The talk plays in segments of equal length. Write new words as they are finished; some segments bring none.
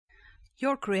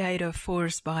Your Creative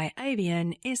Force by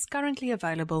Avianne is currently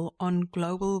available on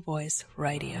Global Voice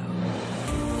Radio.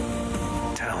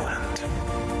 Talent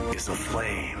is a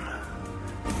flame.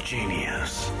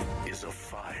 Genius is a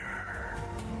fire.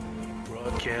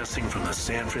 Broadcasting from the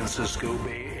San Francisco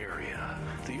Bay Area,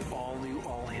 the all-new,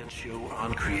 all-hit show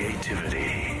on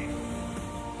creativity.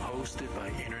 Hosted by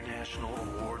international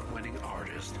award-winning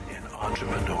artist and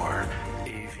entrepreneur,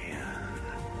 Avianne.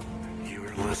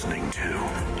 You're listening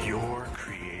to Your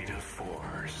Creative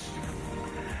Force.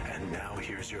 And now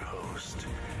here's your host,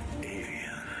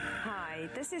 Avianne. Hi,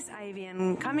 this is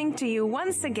Avianne coming to you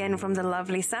once again from the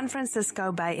lovely San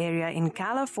Francisco Bay Area in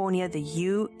California, the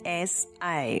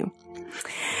USA.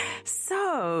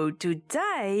 So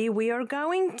today we are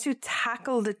going to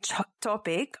tackle the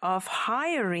topic of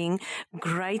hiring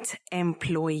great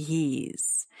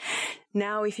employees.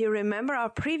 Now, if you remember our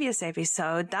previous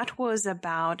episode, that was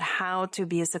about how to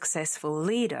be a successful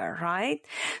leader, right?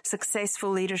 Successful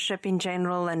leadership in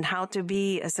general and how to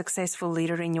be a successful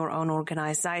leader in your own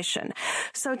organization.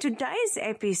 So today's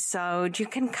episode, you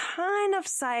can kind of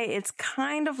say it's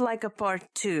kind of like a part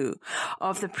 2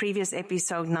 of the previous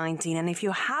episode 19. And if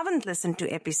you haven't listened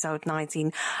to episode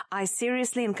 19, I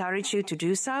seriously encourage you to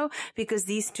do so because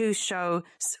these two shows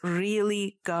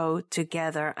really go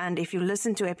together. And if you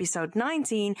listen to episode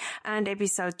 19 and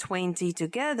episode 20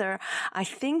 together, I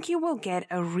think you will get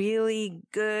a really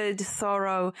good,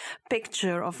 thorough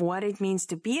picture of what it means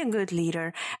to be a good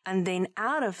leader. And then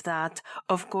out of that,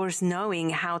 of course,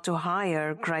 knowing how to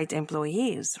hire great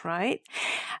employees, right?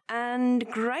 And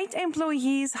great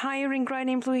employees, hiring great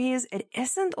employees, it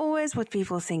isn't always what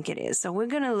people think it is. So we're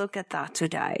going to look at that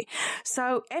today.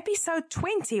 So episode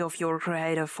 20 of Your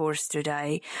Creative Force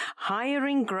today,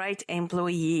 hiring great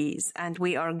employees. And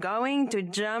we are going to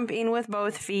jump in with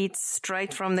both feet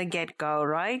straight from the get-go,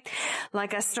 right?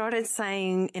 Like I started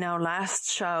saying in our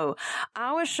last show,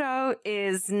 our show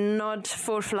is not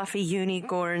for fluffy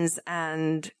unicorns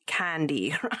and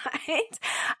candy, right?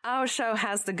 Our show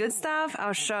has the good stuff.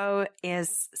 Our show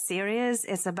is serious.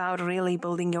 It's about really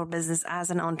building your business as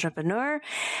an entrepreneur.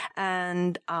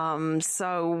 And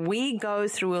so we go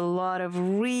through a lot of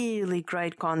really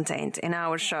great content in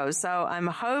our show. So I'm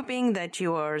hoping that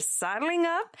you are saddling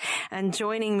up and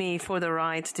joining me for the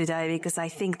ride today because I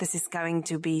think this is going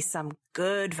to be some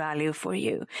good value for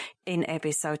you in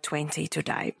episode 20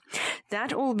 today.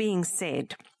 That all being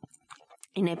said,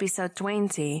 in episode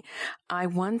 20, I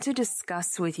want to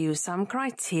discuss with you some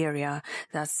criteria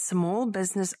that small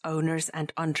business owners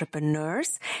and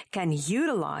entrepreneurs can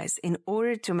utilize in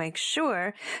order to make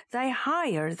sure they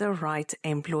hire the right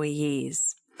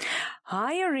employees.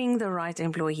 Hiring the right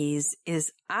employees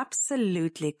is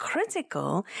absolutely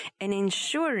critical in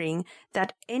ensuring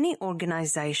that any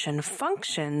organization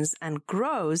functions and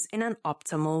grows in an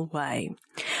optimal way.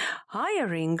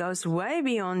 Hiring goes way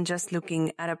beyond just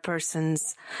looking at a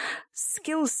person's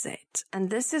skill set. And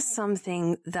this is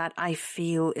something that I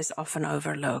feel is often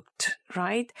overlooked,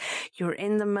 right? You're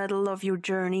in the middle of your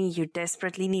journey. You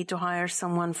desperately need to hire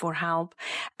someone for help.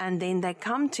 And then they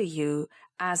come to you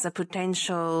as a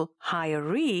potential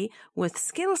hiree with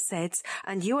skill sets,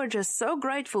 and you are just so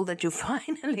grateful that you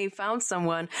finally found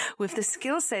someone with the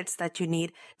skill sets that you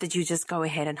need that you just go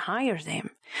ahead and hire them.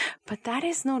 But that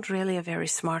is not really a very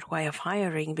smart way of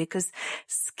hiring because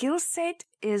skill set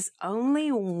is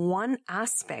only one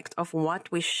aspect of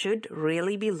what we should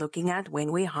really be looking at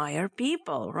when we hire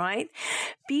people, right?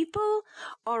 People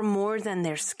are more than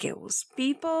their skills.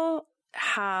 People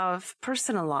have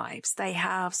personal lives, they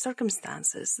have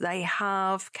circumstances, they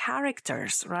have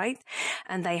characters, right?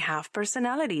 And they have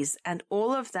personalities, and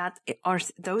all of that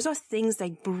those are things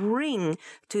they bring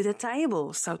to the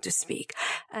table, so to speak.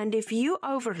 And if you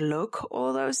overlook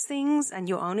all those things and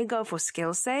you only go for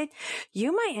skill set,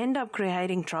 you may end up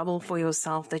creating trouble for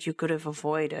yourself that you could have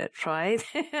avoided, right?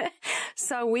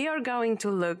 So we are going to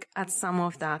look at some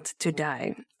of that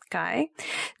today. Okay.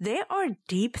 There are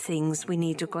deep things we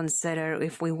need to consider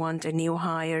if we want a new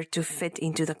hire to fit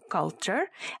into the culture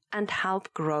and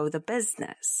help grow the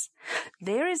business.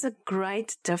 There is a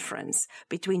great difference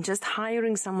between just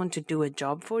hiring someone to do a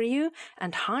job for you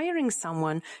and hiring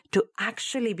someone to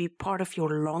actually be part of your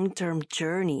long-term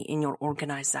journey in your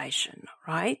organization,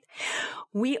 right?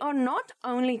 We are not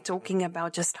only talking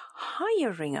about just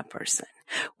hiring a person.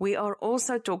 We are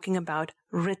also talking about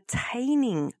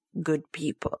retaining good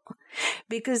people.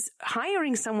 Because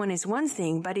hiring someone is one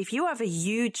thing, but if you have a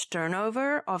huge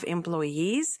turnover of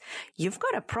employees, you've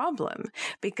got a problem,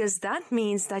 because that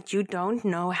means that you don't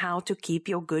know how to keep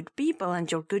your good people, and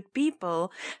your good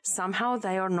people, somehow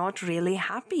they are not really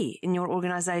happy in your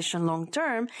organization long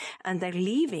term, and they're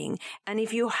leaving. And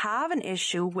if you have an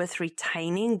issue with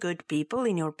retaining good people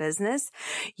in your business,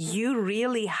 you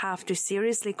really have to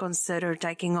seriously consider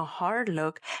taking a hard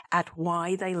look at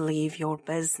why they leave your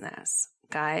business.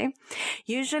 Okay.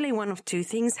 Usually one of two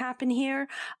things happen here.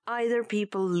 Either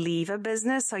people leave a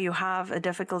business, so you have a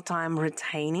difficult time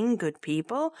retaining good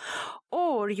people,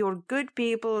 or your good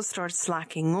people start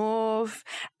slacking off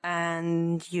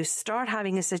and you start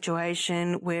having a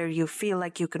situation where you feel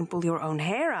like you can pull your own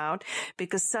hair out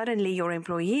because suddenly your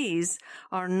employees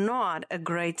are not a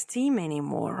great team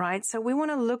anymore, right? So we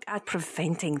want to look at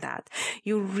preventing that.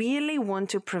 You really want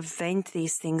to prevent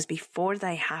these things before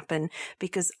they happen,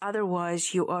 because otherwise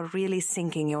you are really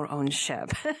sinking your own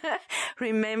ship.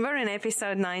 Remember in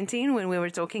episode 19 when we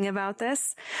were talking about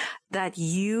this, that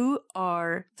you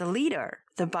are the leader.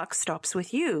 The buck stops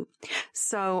with you.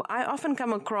 So I often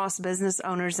come across business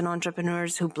owners and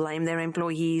entrepreneurs who blame their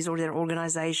employees or their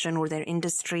organization or their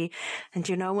industry. And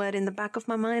you know what? In the back of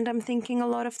my mind, I'm thinking a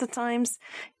lot of the times,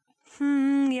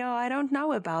 I don't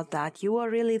know about that. You are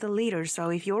really the leader. So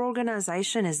if your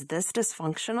organization is this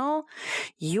dysfunctional,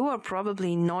 you are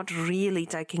probably not really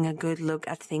taking a good look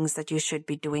at things that you should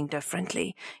be doing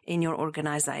differently in your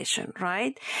organization,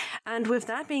 right? And with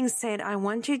that being said, I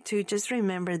want you to just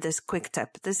remember this quick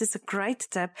tip. This is a great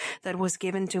tip that was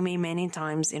given to me many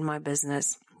times in my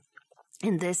business.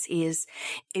 And this is,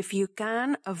 if you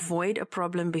can avoid a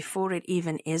problem before it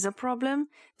even is a problem,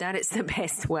 that is the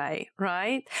best way,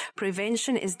 right?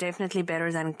 Prevention is definitely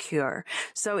better than cure.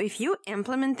 So if you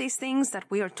implement these things that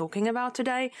we are talking about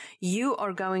today, you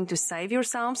are going to save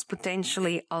yourselves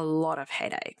potentially a lot of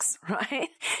headaches, right?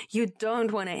 You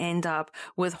don't want to end up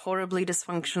with horribly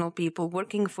dysfunctional people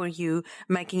working for you,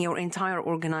 making your entire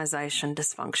organization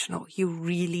dysfunctional. You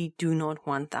really do not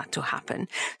want that to happen.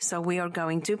 So we are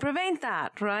going to prevent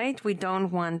that, right? We don't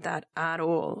want that at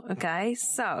all. Okay.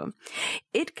 So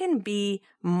it can be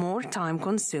more time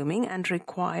consuming and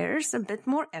requires a bit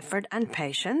more effort and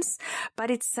patience, but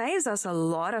it saves us a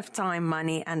lot of time,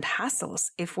 money, and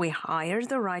hassles if we hire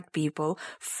the right people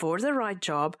for the right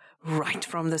job right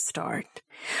from the start.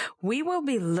 We will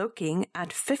be looking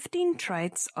at 15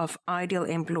 traits of ideal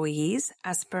employees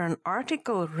as per an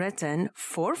article written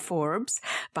for Forbes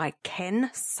by Ken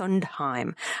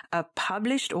Sundheim, a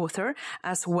published author,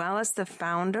 as well as the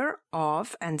founder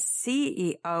of and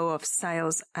CEO of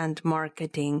sales and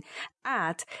marketing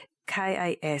at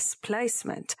KAS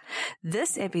Placement.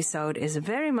 This episode is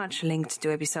very much linked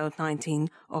to episode 19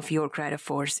 of Your Creative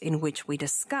Force, in which we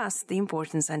discuss the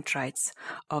importance and traits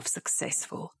of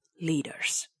successful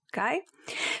leaders. Okay?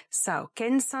 So,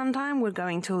 Ken Sundheim, we're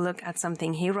going to look at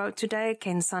something he wrote today.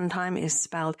 Ken Sundheim is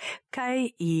spelled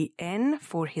K-E-N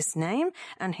for his name,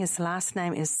 and his last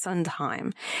name is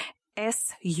Sundheim.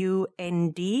 S-U-N-D-H-E-I-M.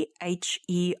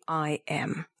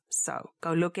 So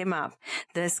go look him up.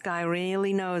 This guy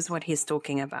really knows what he's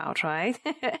talking about, right?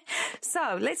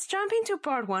 So let's jump into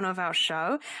part one of our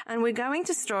show. And we're going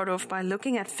to start off by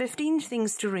looking at 15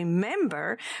 things to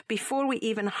remember before we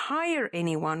even hire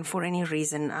anyone for any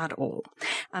reason at all.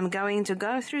 I'm going to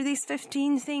go through these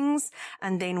 15 things,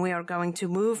 and then we are going to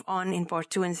move on in part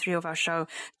 2 and 3 of our show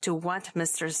to what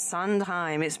Mr.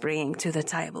 Sundheim is bringing to the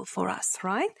table for us,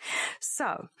 right?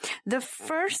 So the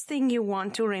first thing you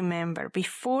want to remember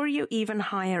before you even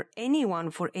hire anyone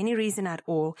for any reason at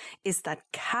all is that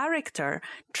character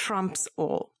trumps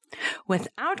all.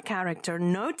 Without character,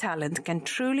 no talent can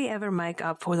truly ever make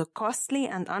up for the costly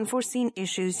and unforeseen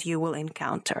issues you will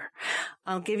encounter.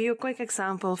 I'll give you a quick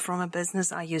example from a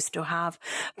business I used to have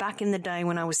back in the day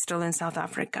when I was still in South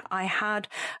Africa. I had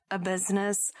a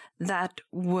business that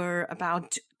were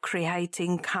about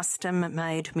creating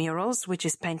custom-made murals, which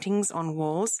is paintings on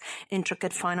walls,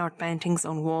 intricate fine art paintings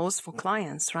on walls for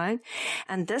clients, right?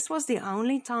 And this was the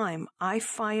only time I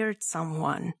fired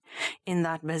someone in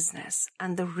that business.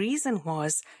 And the reason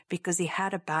was because he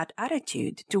had a bad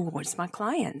attitude towards my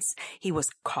clients. He was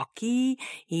cocky,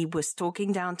 he was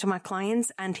talking down to my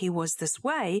clients, and he was this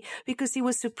way because he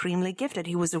was supremely gifted.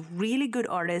 He was a really good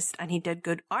artist and he did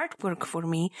good artwork for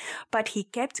me, but he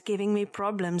kept giving me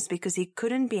problems because he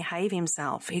couldn't behave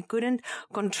himself. He couldn't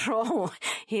control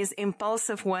his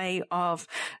impulsive way of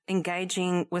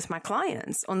engaging with my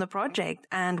clients on the project.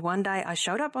 And one day I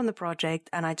showed up on the project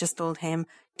and I just told him,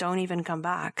 don't even come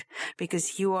back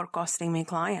because you are costing me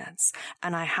clients.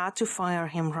 And I had to fire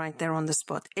him right there on the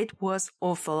spot. It was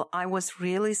awful. I was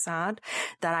really sad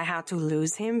that I had to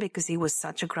lose him because he was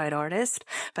such a great artist,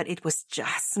 but it was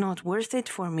just not worth it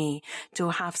for me to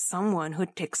have someone who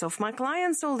ticks off my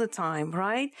clients all the time,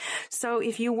 right? So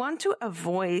if you want to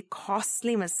avoid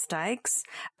costly mistakes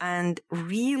and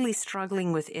really struggling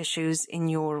with issues in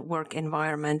your work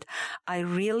environment, I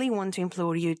really want to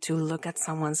implore you to look at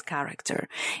someone's character.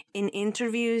 In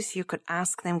interviews, you could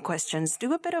ask them questions,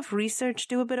 do a bit of research,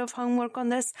 do a bit of homework on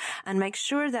this, and make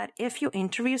sure that if you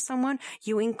interview someone,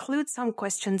 you include some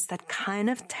questions that kind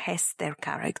of test their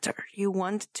character. You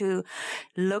want to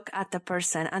look at the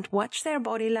person and watch their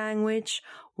body language,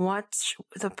 watch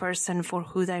the person for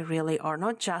who they really are,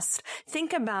 not just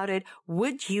think about it.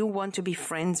 Would you want to be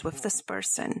friends with this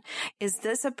person? Is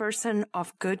this a person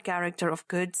of good character, of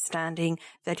good standing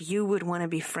that you would want to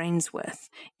be friends with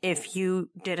if you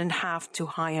didn't have to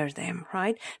hire them,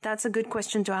 right? That's a good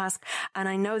question to ask. And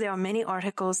I know there are many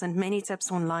articles and many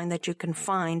tips online that you can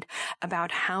find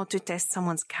about how to test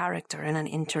someone's character in an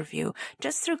interview,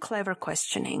 just through clever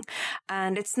questioning.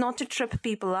 And it's not to trip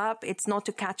people up. It's not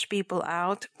to catch people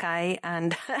out. Okay.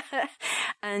 And,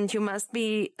 and you must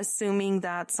be assuming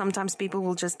that sometimes people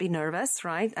will just be nervous,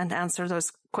 right? And answer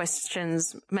those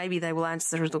questions. Maybe they will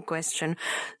answer the question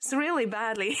really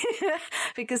badly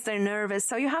because they're nervous.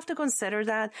 So you have to consider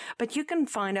that, but you can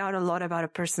find out a lot about a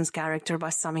person's character by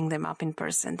summing them up in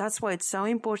person. That's why it's so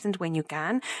important when you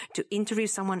can to interview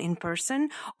someone in person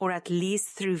or at least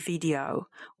through video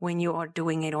when you are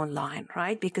doing it online,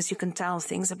 right? Because you can tell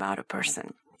things about a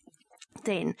person.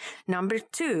 Then, number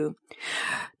 2,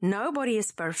 nobody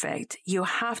is perfect. You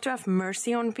have to have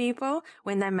mercy on people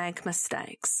when they make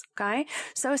mistakes, okay?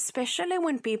 So especially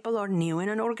when people are new in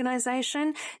an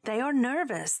organization, they are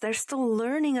nervous. They're still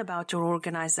learning about your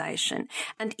organization.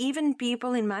 And even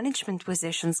people in management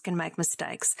positions can make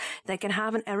mistakes. They can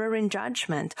have an error in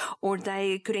judgment, or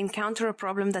they could encounter a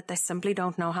problem that they simply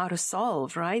don't know how to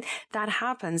solve, right? That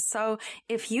happens. So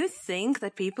if you think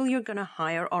that people you're going to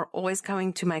hire are always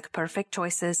going to make perfect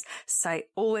choices, say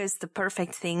always the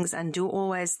perfect things, and do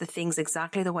always the things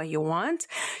exactly the way you want,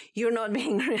 you're not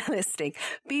being realistic.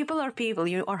 People are people.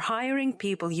 You are hiring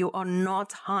people. You are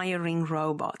not hiring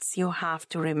robots. You have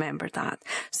to remember that.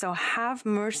 So have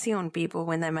mercy on people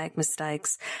when they make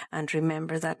mistakes, and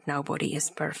remember that nobody is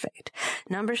perfect.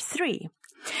 Number 3,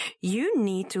 you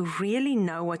need to really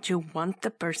know what you want the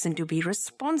person to be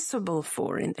responsible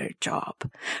for in their job,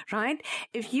 right?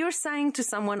 If you're saying to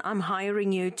someone, I'm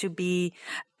hiring you to be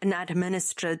an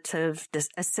administrative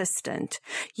assistant,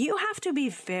 you have to be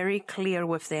very clear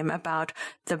with them about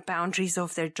the boundaries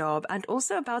of their job and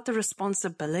also about the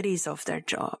responsibilities of their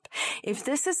job. If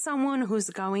this is someone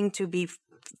who's going to be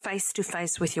face to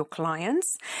face with your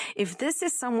clients, if this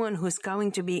is someone who's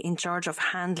going to be in charge of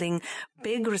handling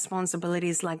big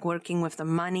responsibilities like working with the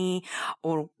money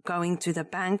or going to the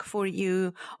bank for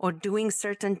you or doing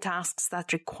certain tasks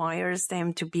that requires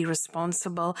them to be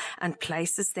responsible and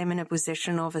places them in a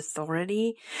position of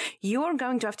authority, you're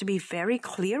going to have to be very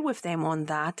clear with them on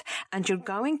that. And you're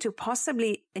going to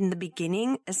possibly in the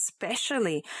beginning,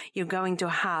 especially, you're going to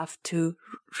have to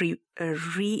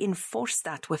reinforce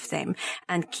that with them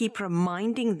and keep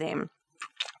reminding them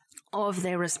of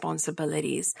their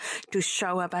responsibilities, to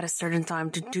show up at a certain time,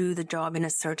 to do the job in a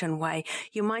certain way.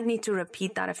 You might need to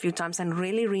repeat that a few times and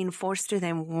really reinforce to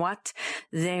them what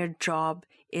their job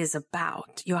is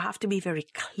about. You have to be very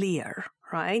clear,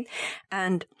 right?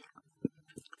 And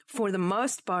for the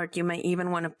most part, you may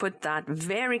even want to put that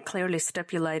very clearly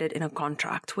stipulated in a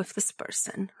contract with this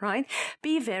person, right?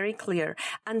 Be very clear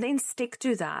and then stick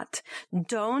to that.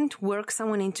 Don't work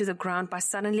someone into the ground by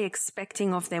suddenly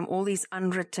expecting of them all these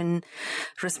unwritten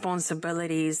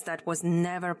responsibilities that was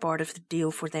never part of the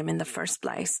deal for them in the first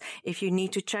place. If you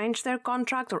need to change their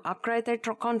contract or upgrade their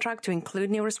contract to include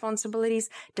new responsibilities,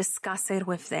 discuss it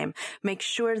with them. Make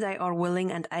sure they are willing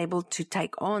and able to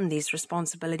take on these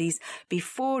responsibilities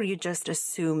before you just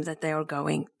assume that they are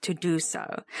going to do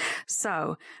so.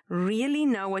 So really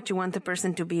know what you want the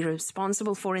person to be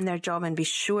responsible for in their job and be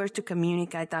sure to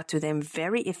communicate that to them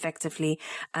very effectively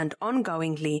and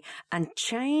ongoingly and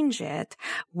change it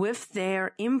with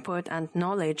their input and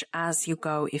knowledge as you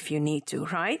go if you need to,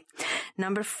 right?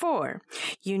 Number 4,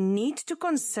 you need to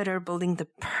consider building the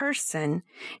person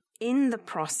in the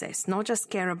process, not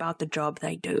just care about the job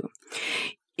they do.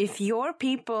 If your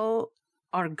people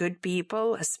are good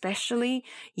people, especially,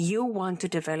 you want to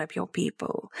develop your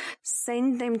people.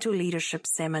 Send them to leadership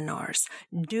seminars.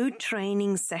 Do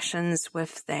training sessions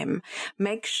with them.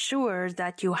 Make sure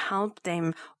that you help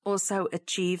them also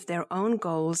achieve their own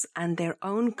goals and their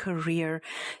own career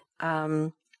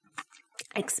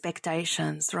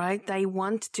expectations, right? They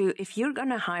want to, if you're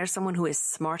going to hire someone who is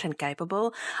smart and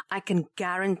capable, I can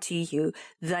guarantee you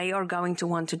they are going to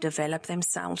want to develop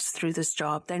themselves through this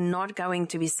job. They're not going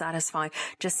to be satisfied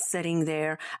just sitting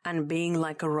there and being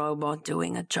like a robot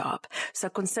doing a job. So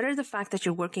consider the fact that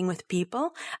you're working with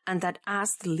people and that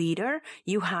as the leader,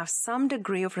 you have some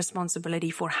degree of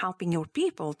responsibility for helping your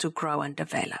people to grow and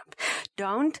develop.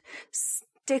 Don't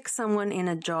stick someone in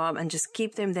a job and just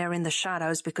keep them there in the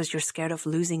shadows because you're scared of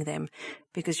losing them.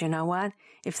 Because you know what?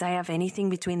 If they have anything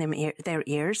between their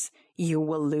ears, you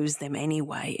will lose them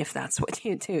anyway if that's what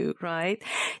you do, right?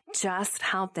 Just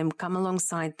help them, come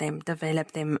alongside them,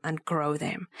 develop them, and grow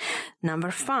them.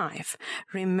 Number 5,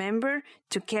 remember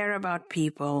to care about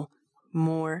people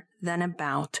more than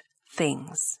about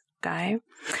things. Okay.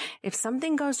 If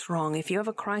something goes wrong, if you have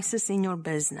a crisis in your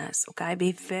business, okay,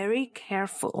 be very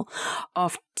careful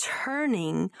of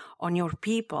turning on your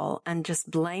people and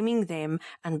just blaming them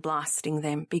and blasting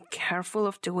them. Be careful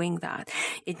of doing that.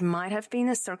 It might have been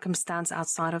a circumstance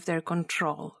outside of their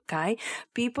control. Okay.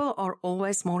 People are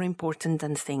always more important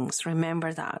than things.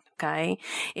 Remember that. Okay.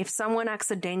 If someone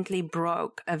accidentally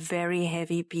broke a very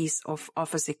heavy piece of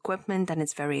office equipment and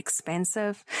it's very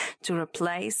expensive to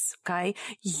replace, okay,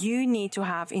 you need to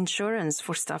have insurance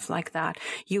for stuff like that.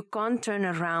 You can't turn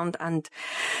around and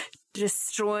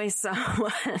destroy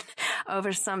someone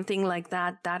over something like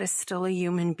that. That is still a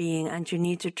human being, and you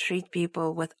need to treat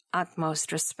people with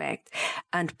utmost respect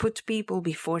and put people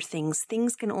before things.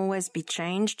 Things can always be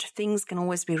changed. Things can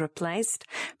always be replaced,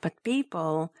 but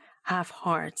people have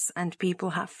hearts and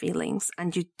people have feelings,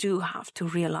 and you do have to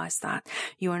realize that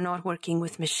you are not working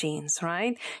with machines,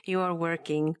 right? You are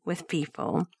working with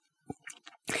people.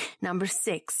 Number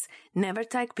 6, never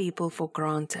take people for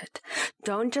granted.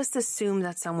 Don't just assume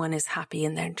that someone is happy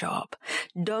in their job.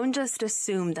 Don't just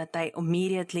assume that they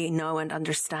immediately know and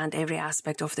understand every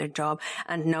aspect of their job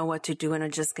and know what to do and are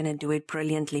just going to do it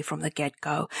brilliantly from the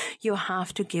get-go. You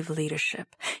have to give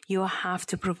leadership. You have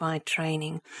to provide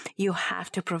training. You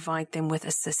have to provide them with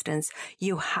assistance.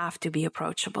 You have to be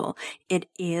approachable. It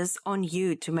is on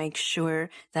you to make sure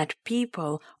that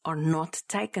people are not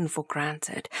taken for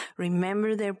granted.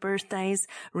 Remember their birthdays,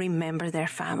 remember their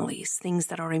families, things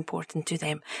that are important to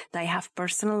them. They have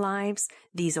personal lives.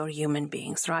 These are human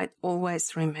beings, right?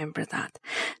 Always remember that.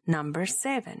 Number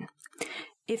 7.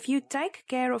 If you take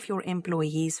care of your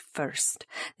employees first,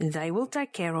 they will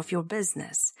take care of your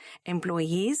business.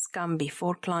 Employees come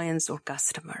before clients or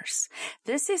customers.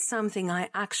 This is something I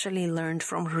actually learned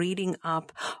from reading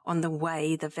up on the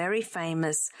way the very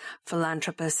famous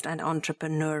philanthropist and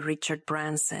entrepreneur Richard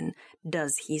Branson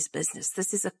does his business.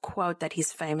 This is a quote that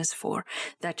he's famous for,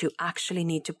 that you actually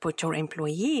need to put your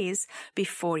employees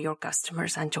before your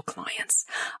customers and your clients.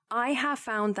 I have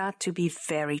found that to be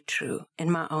very true in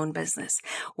my own business.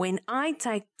 When I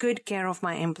take good care of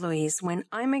my employees, when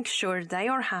I make sure they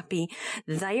are happy,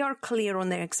 they are clear on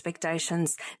their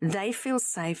expectations, they feel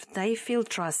safe, they feel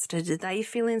trusted, they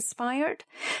feel inspired,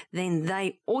 then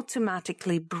they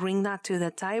automatically bring that to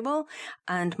the table,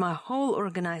 and my whole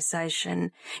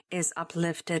organization is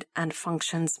uplifted and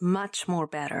functions much more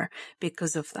better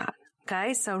because of that.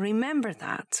 Okay, so remember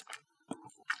that.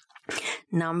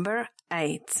 Number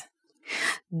 8.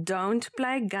 Don't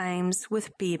play games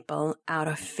with people out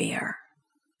of fear.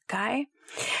 Okay?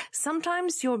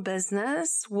 Sometimes your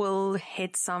business will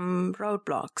hit some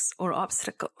roadblocks or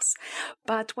obstacles.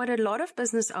 But what a lot of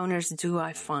business owners do,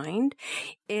 I find,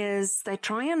 is they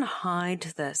try and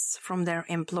hide this from their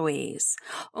employees.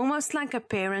 Almost like a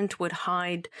parent would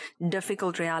hide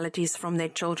difficult realities from their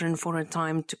children for a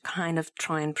time to kind of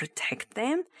try and protect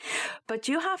them. But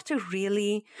you have to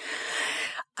really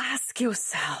ask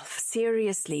yourself,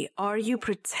 seriously, are you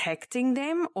protecting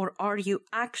them, or are you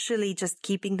actually just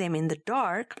keeping them in the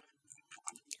dark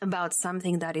about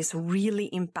something that is really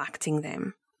impacting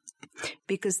them?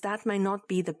 Because that may not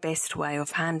be the best way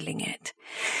of handling it.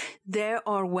 There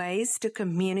are ways to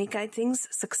communicate things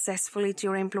successfully to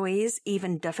your employees,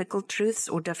 even difficult truths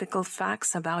or difficult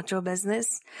facts about your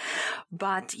business.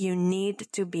 But you need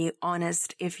to be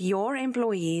honest. If your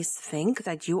employees think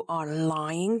that you are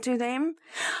lying to them,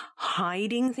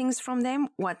 hiding things from them,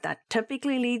 what that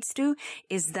typically leads to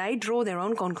is they draw their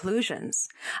own conclusions.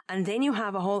 And then you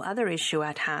have a whole other issue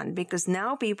at hand, because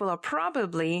now people are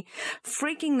probably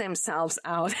freaking themselves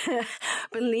out,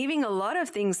 believing a lot of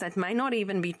things that may not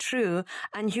even be true.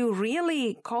 And you're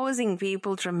really causing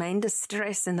people tremendous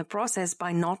stress in the process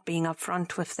by not being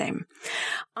upfront with them.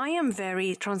 I am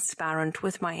very transparent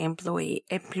with my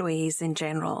employees in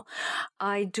general.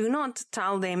 I do not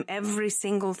tell them every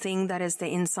single thing that is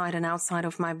the inside and outside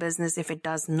of my business if it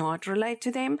does not relate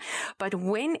to them. But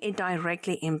when it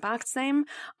directly impacts them,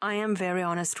 I am very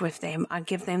honest with them. I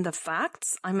give them the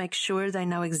facts. I make sure they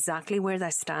know exactly where they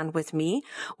stand with me,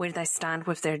 where they stand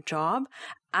with their job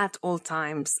at all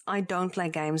times. I don't play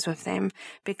games with them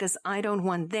because I don't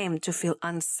want them to feel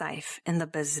unsafe in the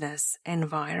business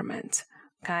environment.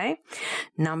 Okay.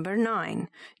 Number 9,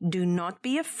 do not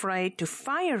be afraid to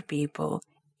fire people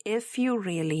if you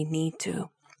really need to.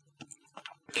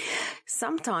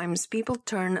 Sometimes people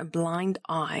turn a blind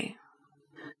eye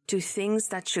to things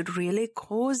that should really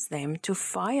cause them to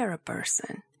fire a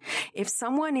person. If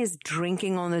someone is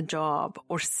drinking on the job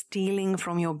or stealing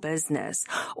from your business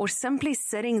or simply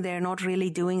sitting there not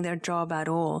really doing their job at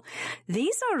all,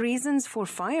 these are reasons for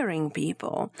firing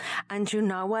people. And you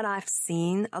know what I've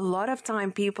seen? A lot of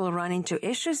time people run into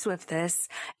issues with this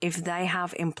if they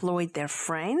have employed their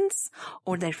friends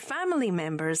or their family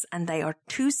members and they are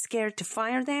too scared to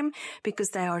fire them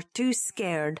because they are too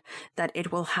scared that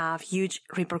it will have huge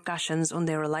repercussions on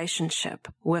their relationship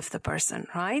with the person,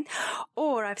 right?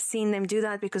 Or I've seen them do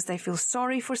that because they feel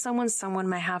sorry for someone. Someone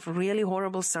may have really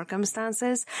horrible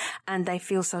circumstances and they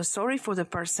feel so sorry for the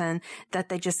person that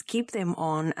they just keep them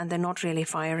on and they're not really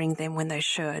firing them when they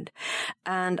should.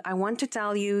 And I want to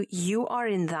tell you, you are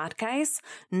in that case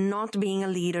not being a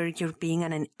leader. You're being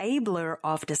an enabler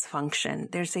of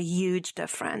dysfunction. There's a huge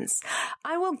difference.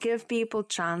 I will give people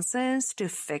chances to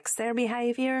fix their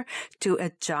behavior, to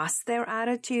adjust their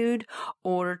attitude,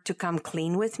 or to come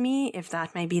clean with me if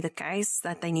that may be the case,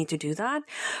 that they need to do that.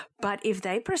 But if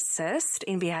they persist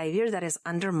in behavior that is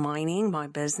undermining my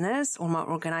business or my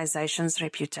organization's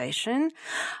reputation,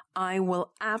 I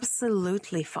will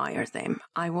absolutely fire them.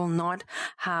 I will not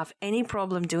have any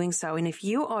problem doing so. And if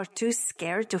you are too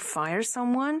scared to fire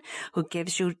someone who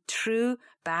gives you true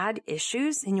bad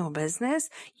issues in your business,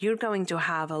 you're going to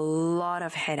have a lot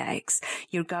of headaches.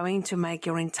 You're going to make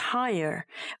your entire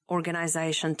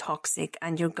organization toxic,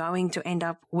 and you're going to end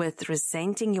up with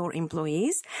resenting your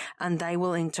employees, and they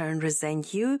will in turn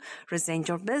resent you, resent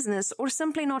your business, or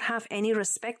simply not have any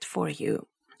respect for you,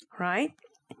 right?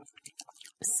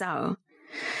 So,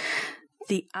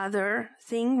 the other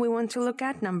thing we want to look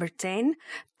at, number 10,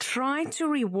 try to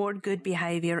reward good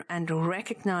behavior and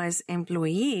recognize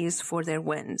employees for their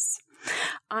wins.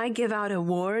 I give out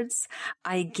awards.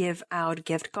 I give out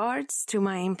gift cards to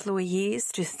my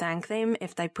employees to thank them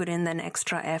if they put in an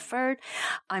extra effort.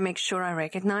 I make sure I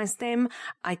recognize them.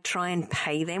 I try and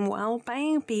pay them well.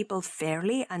 Paying people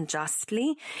fairly and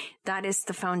justly, that is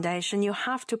the foundation. You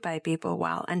have to pay people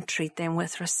well and treat them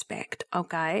with respect,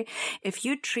 okay? If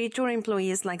you treat your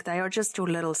employees like they are just your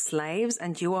little slaves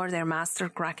and you are their master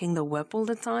cracking the whip all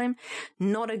the time,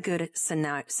 not a good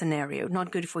scenario.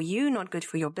 Not good for you, not good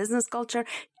for your business culture,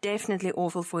 definitely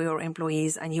awful for your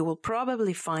employees, and you will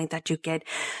probably find that you get,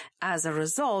 as a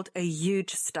result, a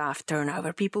huge staff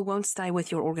turnover. People won't stay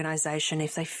with your organization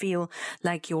if they feel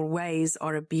like your ways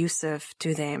are abusive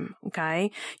to them,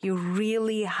 okay? You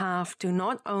really have to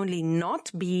not only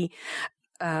not be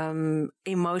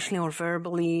emotionally or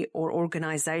verbally or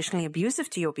organizationally abusive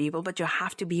to your people, but you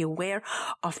have to be aware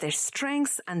of their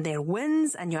strengths and their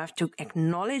wins, and you have to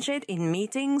acknowledge it in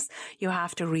meetings. You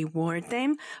have to reward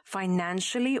them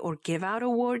financially or give out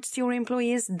awards to your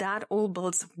employees. That all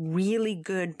builds really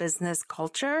good business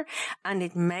culture, and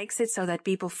it makes it so that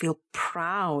people feel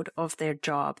proud of their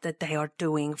job that they are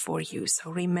doing for you.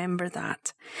 So remember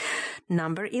that.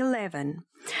 Number 11.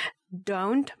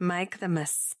 Don't make the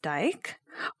mistake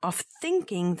of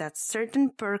thinking that certain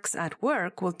perks at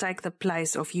work will take the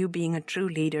place of you being a true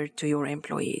leader to your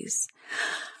employees.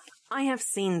 I have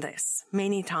seen this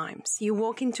many times. You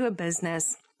walk into a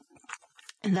business,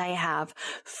 they have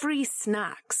free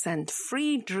snacks and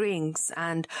free drinks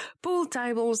and pool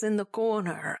tables in the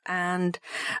corner and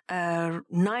a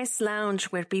nice lounge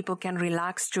where people can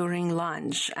relax during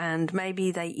lunch. And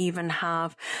maybe they even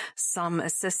have some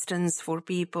assistance for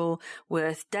people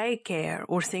with daycare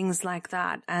or things like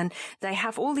that. And they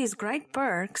have all these great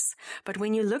perks. But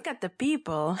when you look at the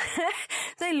people,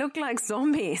 they look like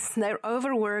zombies. They're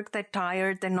overworked, they're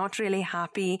tired, they're not really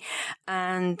happy,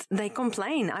 and they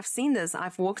complain. I've seen this. I've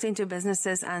I've walked into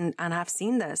businesses and have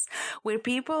seen this, where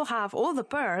people have all the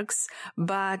perks,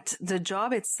 but the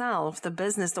job itself, the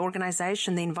business, the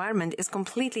organization, the environment is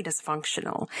completely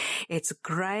dysfunctional. It's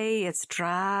gray, it's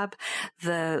drab,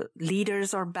 the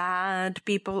leaders are bad,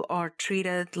 people are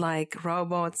treated like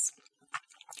robots.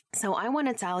 So I want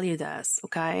to tell you this,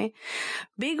 okay?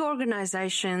 Big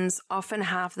organizations often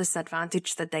have this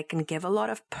advantage that they can give a lot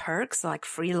of perks like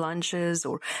free lunches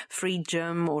or free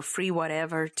gym or free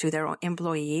whatever to their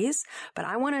employees. But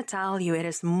I want to tell you it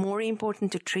is more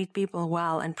important to treat people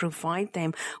well and provide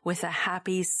them with a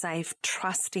happy, safe,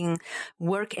 trusting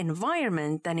work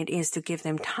environment than it is to give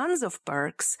them tons of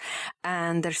perks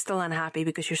and they're still unhappy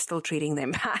because you're still treating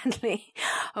them badly.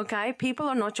 Okay? People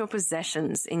are not your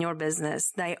possessions in your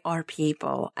business. They are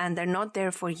people, and they're not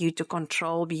there for you to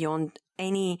control beyond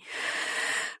any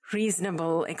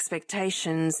reasonable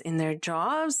expectations in their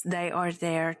jobs. They are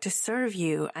there to serve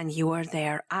you, and you are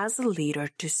there as a leader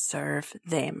to serve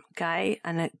them. Okay.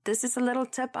 And this is a little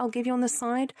tip I'll give you on the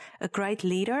side. A great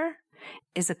leader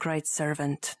is a great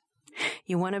servant.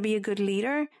 You want to be a good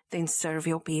leader? Then serve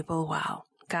your people well.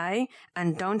 Okay?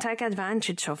 And don't take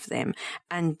advantage of them.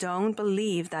 And don't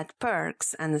believe that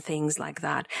perks and things like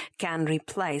that can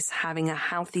replace having a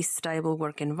healthy, stable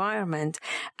work environment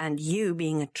and you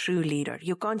being a true leader.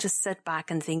 You can't just sit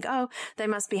back and think, oh, they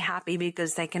must be happy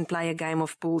because they can play a game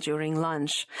of pool during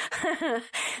lunch.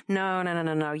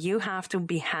 No. You have to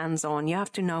be hands-on. You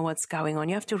have to know what's going on.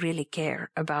 You have to really care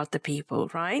about the people,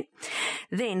 right?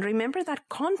 Then remember that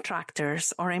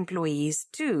contractors are employees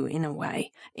too, in a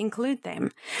way. Include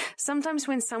them. Sometimes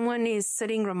when someone is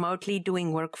sitting remotely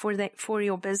doing work for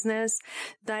your business,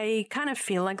 they kind of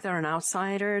feel like they're an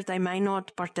outsider. They may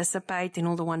not participate in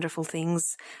all the wonderful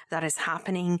things that is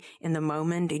happening in the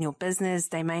moment in your business.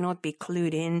 They may not be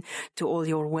clued in to all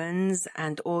your wins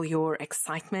and all your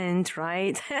excitement,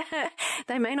 right?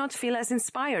 They may not feel as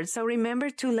inspired. So remember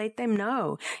to let them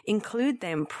know, include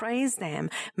them, praise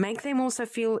them, make them also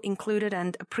feel included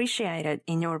and appreciated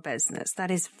in your business.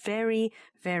 That is very,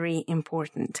 very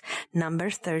important. Number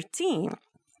 13.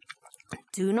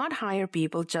 Do not hire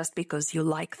people just because you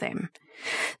like them.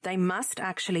 They must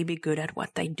actually be good at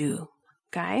what they do.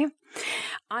 Okay?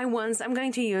 I'm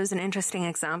going to use an interesting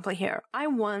example here. I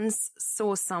once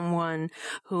saw someone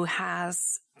who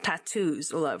has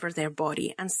tattoos all over their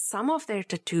body, and some of their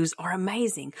tattoos are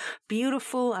amazing,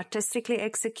 beautiful, artistically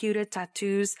executed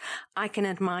tattoos. I can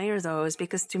admire those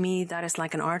because to me that is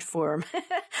like an art form.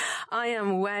 I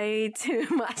am way too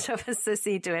much of a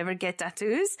sissy to ever get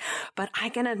tattoos, but I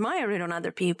can admire it on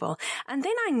other people. And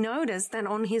then I noticed that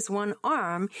on his one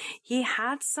arm he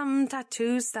had some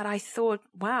tattoos that I thought,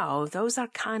 wow, those are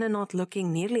kind of not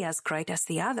looking nearly as great as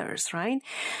the others, right?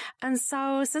 And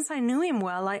so since I knew him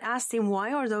well, I asked him,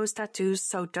 why are those tattoos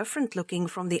so different looking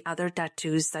from the other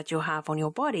tattoos that you have on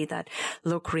your body that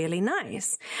look really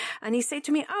nice? And he said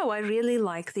to me, oh, I really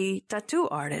like the tattoo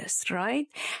artist, right?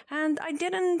 And I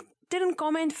didn't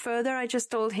comment further. I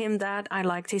just told him that I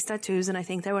liked his tattoos and I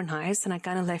think they were nice, and I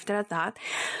kind of left it at that.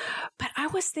 But I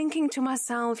was thinking to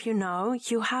myself,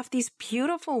 you have these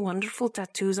beautiful, wonderful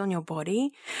tattoos on your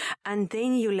body, and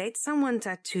then you let someone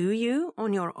tattoo you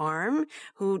on your arm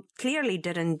who clearly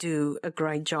didn't do a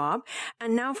great job.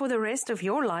 And now for the rest of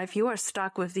your life, you are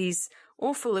stuck with these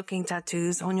awful looking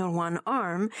tattoos on your one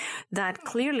arm that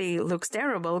clearly looks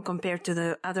terrible compared to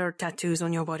the other tattoos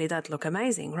on your body that look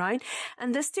amazing, right?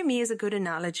 And this to me is a good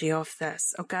analogy of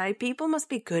this, okay? People must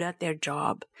be good at their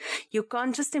job. You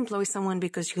can't just employ someone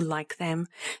because you like them.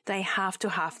 They have to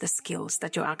have the skills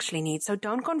that you actually need. So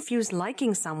don't confuse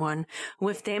liking someone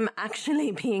with them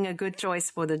actually being a good choice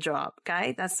for the job,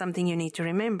 okay? That's something you need to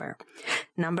remember.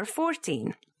 Number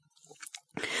 14.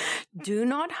 Do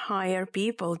not hire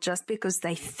people just because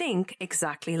they think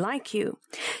exactly like you.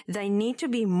 They need to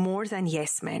be more than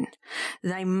yes men.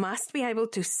 They must be able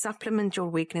to supplement your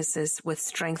weaknesses with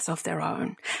strengths of their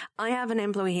own. I have an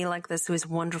employee like this who is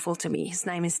wonderful to me. His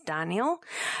name is Daniel,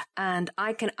 and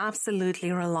I can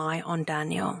absolutely rely on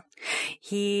Daniel.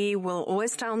 He will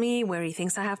always tell me where he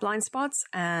thinks I have blind spots,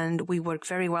 and we work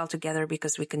very well together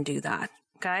because we can do that.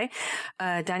 Okay.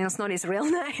 Daniel's not his real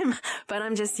name, but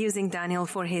I'm just using Daniel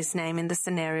for his name in the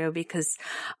scenario because,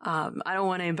 I don't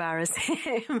want to embarrass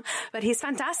him, but he's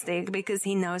fantastic because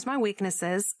he knows my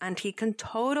weaknesses and he can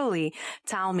totally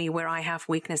tell me where I have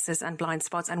weaknesses and blind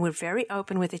spots, and we're very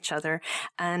open with each other.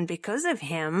 And because of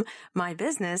him, my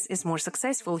business is more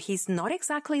successful. He's not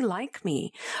exactly like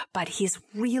me, but he's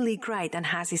really great and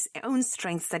has his own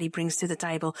strengths that he brings to the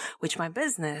table, which my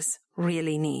business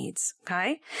really needs.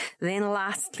 Okay. Then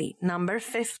lastly, number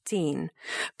 15,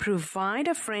 provide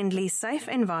a friendly, safe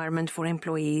environment for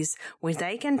employees where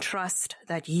they can trust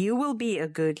that you will be a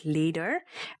good leader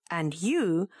and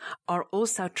you are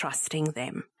also trusting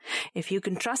them. If you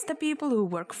can trust the people who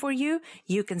work for you,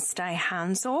 you can stay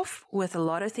hands off with a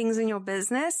lot of things in your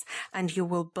business and you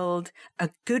will build a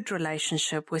good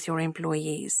relationship with your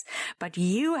employees. But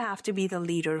you have to be the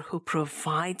leader who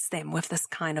provides them with this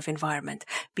kind of environment.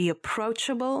 Be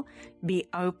approachable, be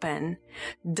open.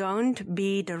 Don't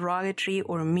be derogatory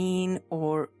or mean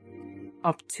or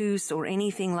obtuse or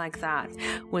anything like that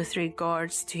with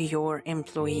regards to your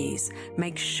employees.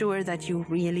 Make sure that you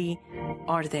really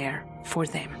are there for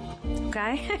them.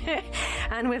 Okay?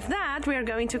 And with that, we are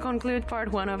going to conclude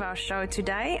part 1 of our show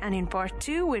today. And in part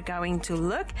 2, we're going to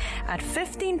look at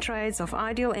 15 traits of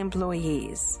ideal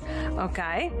employees.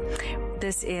 Okay?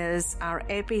 This is our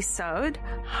episode,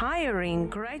 Hiring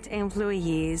Great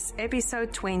Employees,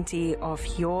 episode 20 of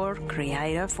Your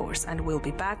Creative Force. And we'll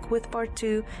be back with part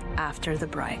 2 after the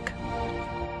break.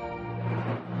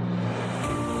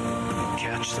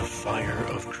 Catch the fire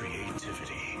of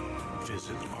creativity.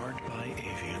 Visit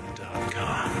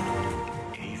artbyavianne.com.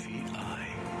 AVIANNE.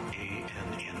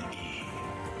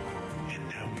 And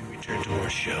now we return to our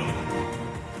show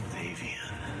with Avianne.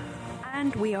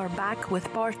 And we are back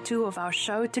with part 2 of our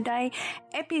show today,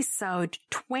 episode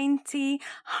 20,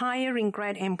 Hiring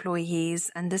Great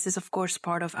Employees. And this is, of course,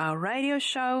 part of our radio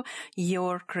show,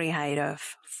 Your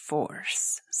Creative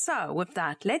Force. So with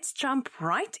that, let's jump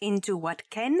right into what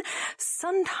Ken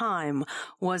Sundheim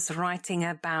was writing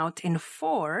about in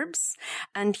Forbes.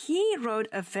 And he wrote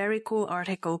a very cool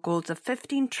article called The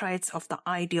 15 Traits of the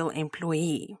Ideal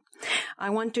Employee. I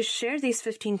want to share these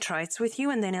 15 traits with you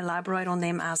and then elaborate on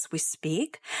them as we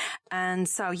speak. And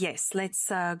so, yes, let's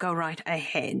go right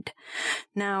ahead.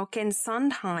 Now, Ken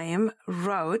Sundheim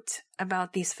wrote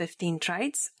about these 15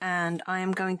 traits, and I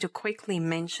am going to quickly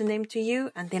mention them to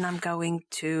you, and then I'm going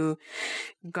to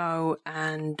go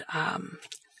and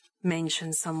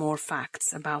mention some more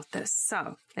facts about this.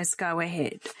 So let's go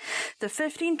ahead. The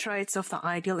 15 traits of the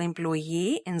ideal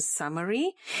employee, in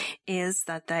summary, is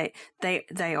that they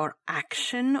are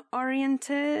action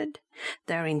oriented,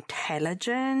 they're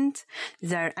intelligent,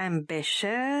 they're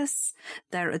ambitious,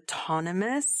 they're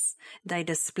autonomous, they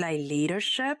display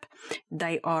leadership,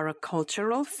 they are a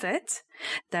cultural fit,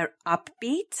 they're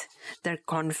upbeat, they're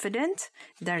confident,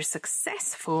 they're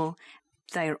successful,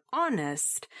 they're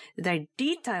honest, they're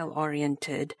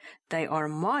detail-oriented, they are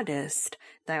modest,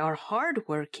 they are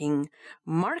hardworking,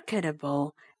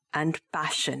 marketable, and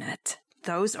passionate.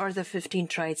 Those are the 15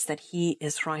 traits that he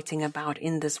is writing about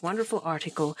in this wonderful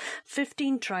article,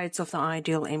 15 Traits of the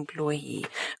Ideal Employee.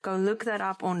 Go look that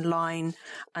up online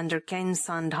under Ken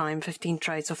Sundheim, 15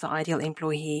 Traits of the Ideal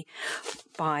Employee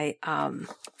by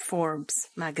Forbes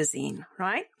magazine,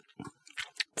 right?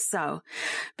 So,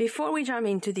 before we jump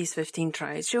into these 15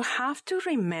 traits, you have to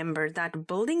remember that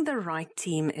building the right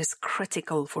team is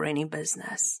critical for any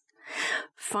business.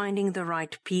 Finding the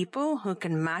right people who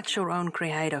can match your own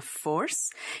creative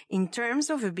force in terms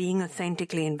of being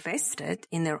authentically invested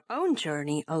in their own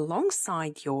journey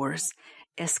alongside yours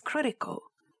is critical.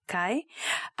 Okay?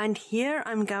 And here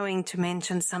I'm going to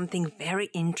mention something very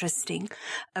interesting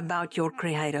about your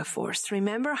creative force.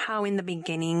 Remember how in the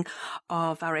beginning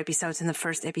of our episodes, in the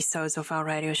first episodes of our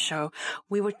radio show,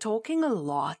 we were talking a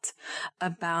lot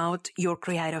about your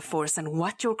creative force and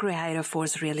what your creative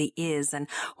force really is and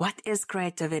what is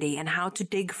creativity and how to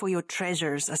dig for your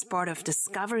treasures as part of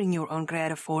discovering your own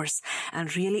creative force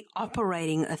and really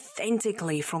operating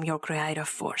authentically from your creative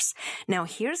force. Now,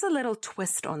 here's a little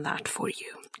twist on that for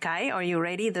you. Okay, are you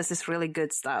ready? This is really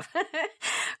good stuff.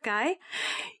 Okay,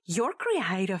 your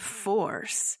creative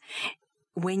force,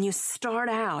 when you start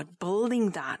out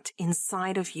building that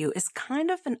inside of you, is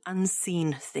kind of an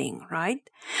unseen thing, right?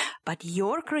 But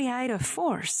your creative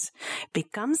force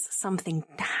becomes something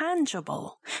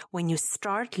tangible when you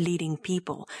start leading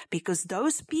people, because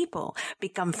those people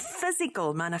become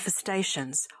physical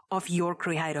manifestations of your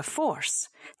creative force.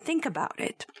 Think about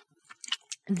it.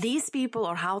 These people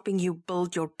are helping you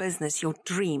build your business, your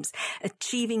dreams,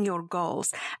 achieving your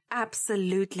goals,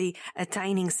 absolutely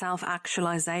attaining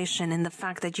self-actualization in the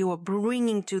fact that you are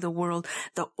bringing to the world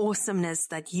the awesomeness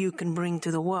that you can bring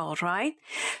to the world, right?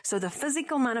 So the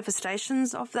physical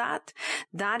manifestations of that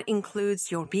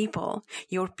includes your people.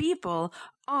 Your people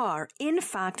are, in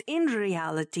fact, in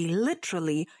reality,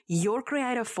 literally your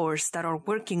creative force that are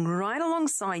working right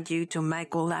alongside you to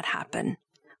make all that happen.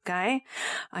 Okay.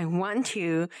 I want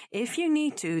you, if you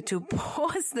need to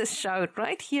pause the show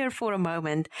right here for a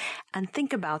moment and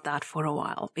think about that for a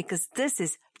while, because this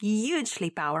is hugely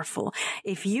powerful.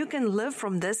 If you can live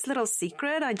from this little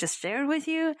secret I just shared with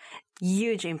you,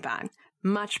 huge impact.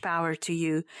 Much power to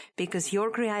you, because your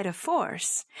creative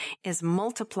force is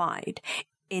multiplied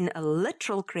in a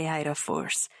literal creative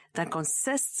force that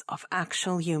consists of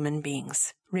actual human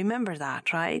beings. Remember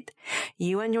that, right?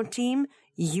 You and your team,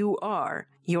 you are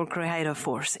your creative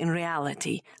force in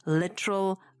reality,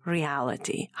 literal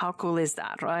reality. How cool is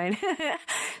that, right?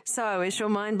 So is your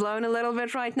mind blown a little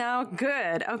bit right now?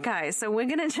 Good. Okay. So we're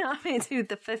going to jump into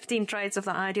the 15 traits of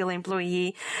the ideal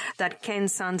employee that Ken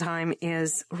Sundheim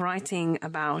is writing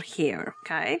about here.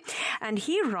 Okay. And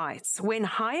he writes, when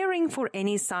hiring for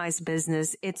any size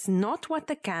business, it's not what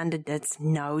the candidates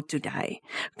know today.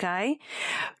 Okay.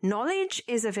 Knowledge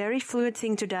is a very fluid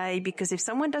thing today, because if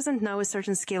someone doesn't know a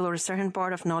certain skill or a certain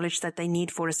part of knowledge that they need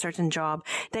for a certain job,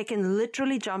 they can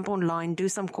literally jump online, do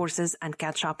some courses and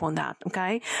catch up on that.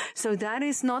 Okay. So that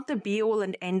is not the be all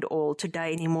and end all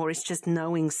today anymore. It's just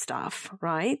knowing stuff,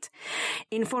 right?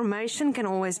 Information can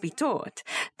always be taught.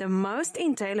 The most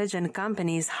intelligent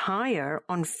companies hire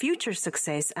on future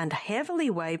success and heavily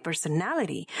weigh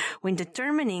personality when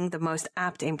determining the most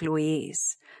apt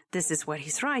employees. This is what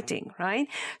he's writing, right?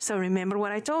 So remember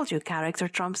what I told you, character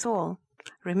trumps all.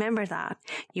 Remember that.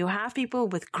 You have people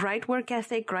with great work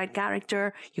ethic, great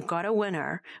character, you got a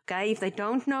winner. Okay. If they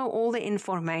don't know all the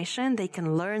information, they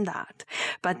can learn that.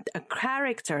 But a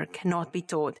character cannot be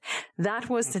taught. That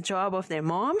was the job of their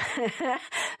mom,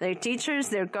 their teachers,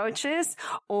 their coaches,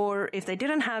 or if they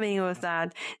didn't have any of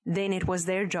that, then it was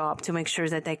their job to make sure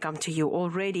that they come to you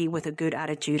already with a good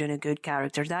attitude and a good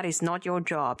character. That is not your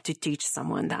job to teach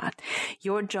someone that.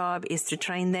 Your job is to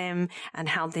train them and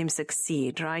help them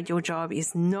succeed, right? Your job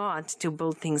is not to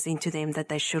build things into them that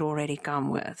they should already come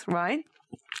with, right?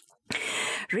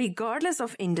 Regardless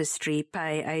of industry,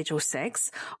 pay, age, or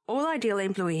sex, all ideal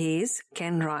employees,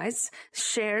 Ken writes,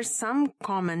 share some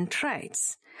common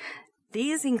traits.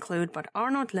 These include, but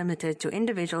are not limited to,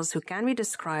 individuals who can be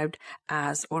described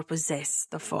as or possess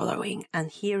the following. And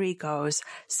here he goes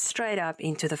straight up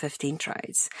into the 15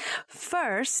 traits.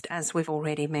 First, as we've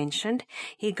already mentioned,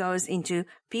 he goes into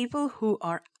people who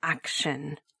are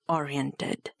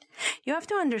action-oriented. You have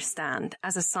to understand,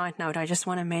 as a side note, I just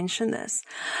want to mention this.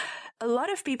 A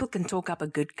lot of people can talk up a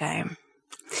good game.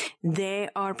 There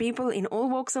are people in all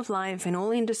walks of life, in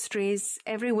all industries,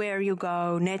 everywhere you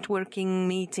go, networking,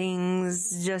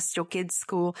 meetings, just your kids'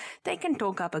 school, they can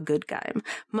talk up a good game.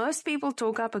 Most people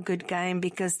talk up a good game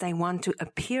because they want to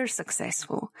appear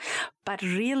successful. But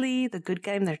really, the good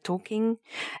game they're talking,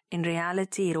 in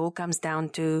reality, it all comes down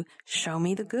to show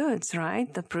me the goods,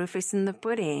 right? The proof is in the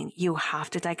pudding. You have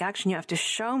to take action. You have to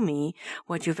show me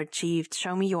what you've achieved.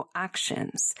 Show me your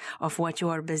actions of what you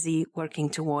are busy working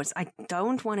towards. I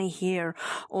don't want to hear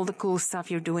all the cool stuff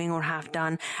you're doing or have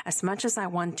done, as much as I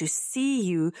want to see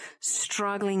you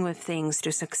struggling with things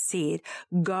to succeed,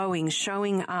 going,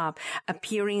 showing up,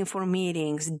 appearing for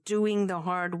meetings, doing the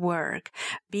hard work,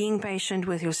 being patient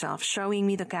with yourself, showing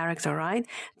me the character, right?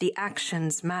 The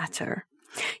actions matter.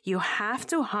 You have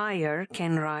to hire,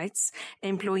 Ken writes,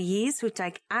 employees who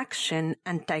take action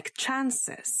and take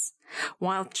chances.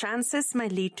 While chances may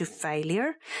lead to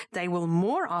failure, they will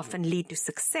more often lead to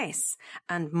success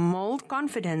and mold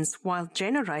confidence while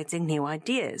generating new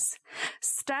ideas.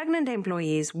 Stagnant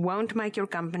employees won't make your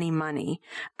company money.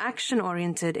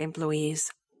 Action-oriented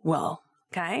employees will.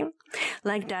 Okay.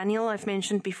 Like Daniel, I've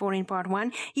mentioned before in part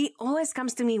 1, he always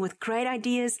comes to me with great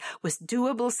ideas, with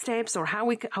doable steps, or how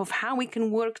we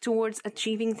can work towards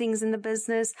achieving things in the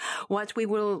business, what we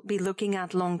will be looking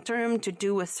at long term to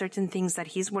do with certain things that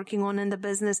he's working on in the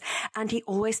business. And he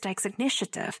always takes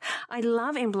initiative. I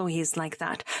love employees like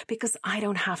that because I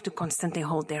don't have to constantly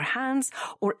hold their hands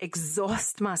or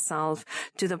exhaust myself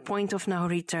to the point of no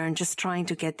return, just trying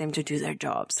to get them to do their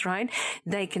jobs, right?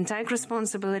 They can take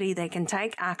responsibility. They can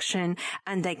take action.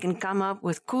 And they can come up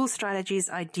with cool strategies,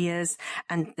 ideas,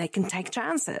 and they can take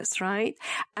chances, right?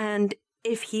 And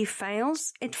if he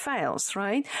fails, it fails,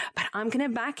 right? But I'm going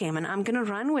to back him and I'm going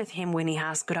to run with him when he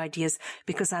has good ideas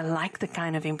because I like the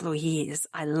kind of employee he is.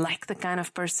 I like the kind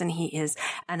of person he is.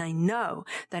 And I know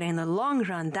that in the long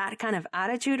run, that kind of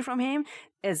attitude from him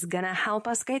is going to help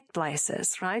us get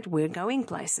places, right? We're going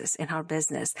places in our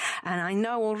business. And I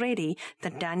know already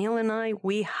that Daniel and I,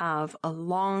 we have a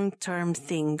long-term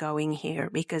thing going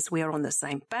here because we are on the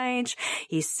same page.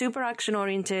 He's super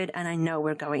action-oriented and I know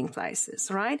we're going places,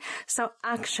 right? So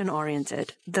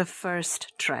action-oriented, the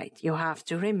first trait. You have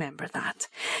to remember that.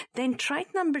 Then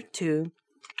trait number 2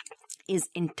 is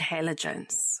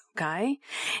intelligence. Okay.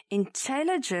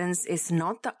 Intelligence is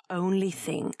not the only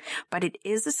thing, but it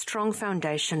is a strong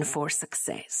foundation for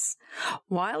success.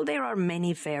 While there are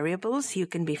many variables, you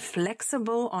can be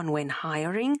flexible on when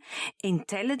hiring.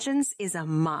 Intelligence is a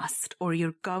must, or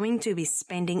you're going to be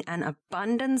spending an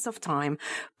abundance of time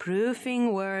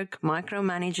proofing work,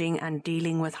 micromanaging, and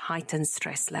dealing with heightened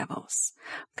stress levels.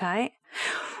 Okay.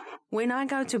 When I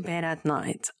go to bed at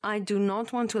night, I do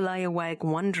not want to lie awake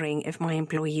wondering if my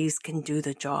employees can do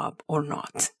the job or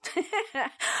not.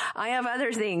 I have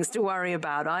other things to worry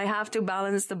about. I have to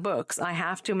balance the books. I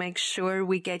have to make sure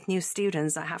we get new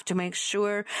students. I have to make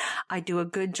sure I do a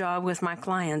good job with my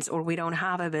clients or we don't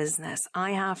have a business.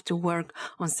 I have to work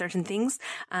on certain things,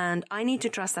 and I need to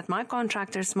trust that my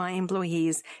contractors, my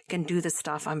employees can do the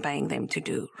stuff I'm paying them to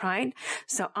do, right?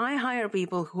 So I hire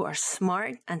people who are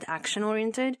smart and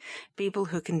action-oriented, people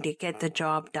who can get the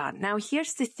job done. Now,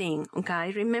 here's the thing,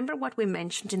 okay? Remember what we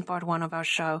mentioned in part 1 of our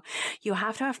show. You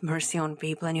have to have mercy on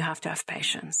people and you have to have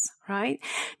patience, right?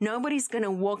 Nobody's going to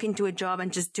walk into a job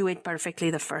and just do it perfectly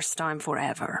the first time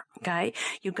forever, okay?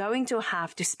 You're going to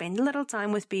have to spend a little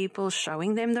time with people,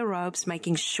 showing them the ropes,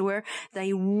 making sure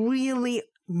they really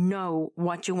know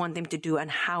what you want them to do and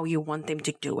how you want them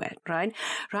to do it, right?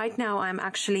 Right now, I'm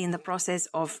actually in the process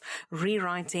of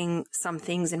rewriting some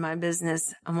things in my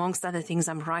business. Amongst other things,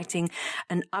 I'm writing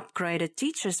an upgraded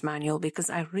teacher's manual because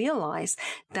I realize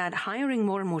that hiring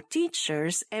more and more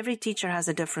teachers, every teacher has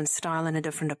a different style and a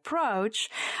different approach.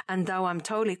 And though I'm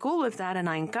totally cool with that and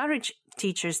I encourage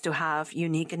teachers to have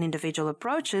unique and individual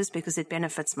approaches because it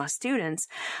benefits my students,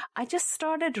 I just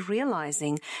started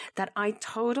realizing that I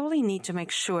totally need to make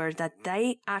sure that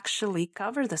they actually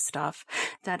cover the stuff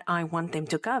that I want them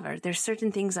to cover. There's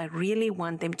certain things I really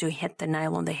want them to hit the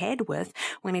nail on the head with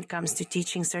when it comes to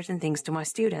teaching certain things to my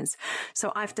students.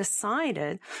 So I've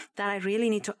decided that I really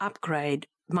need to upgrade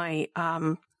my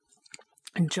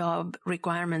job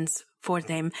requirements for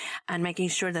them and making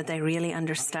sure that they really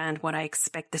understand what I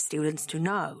expect the students to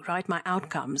know, right? My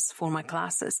outcomes for my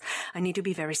classes. I need to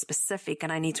be very specific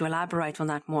and I need to elaborate on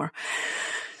that more.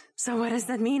 So what does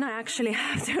that mean? I actually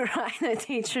have to write a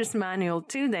teacher's manual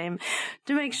to them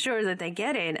to make sure that they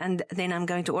get it. And then I'm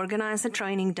going to organize a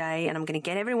training day and I'm going to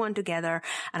get everyone together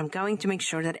and I'm going to make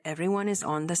sure that everyone is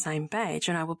on the same page.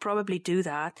 And I will probably do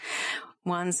that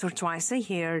once or twice a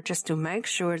year just to make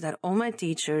sure that all my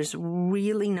teachers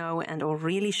really know and are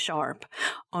really sharp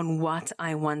on what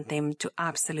I want them to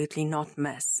absolutely not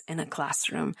miss in a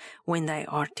classroom when they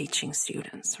are teaching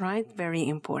students, right? Very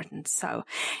important. So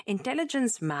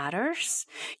intelligence matters.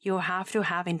 You have to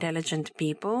have intelligent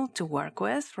people to work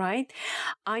with, right?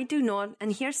 I do not,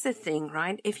 and here's the thing,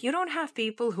 right? If you don't have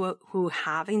people who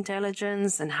have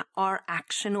intelligence and are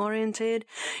action-oriented,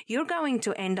 you're going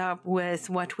to end up with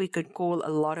what we could call a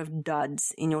lot of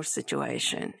duds in your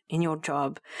situation, in your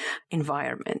job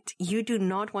environment. You do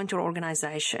not want your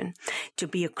organization to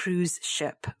be a cruise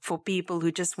ship for people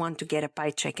who just want to get a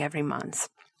paycheck every month.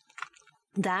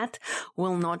 That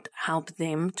will not help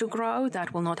them to grow.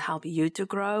 That will not help you to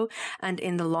grow. And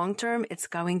in the long term, it's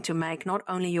going to make not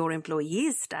only your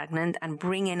employees stagnant and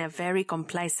bring in a very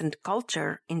complacent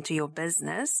culture into your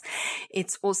business,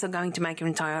 it's also going to make your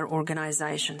entire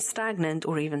organization stagnant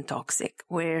or even toxic,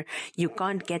 where you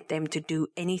can't get them to do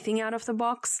anything out of the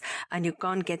box and you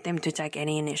can't get them to take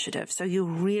any initiative. So you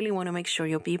really want to make sure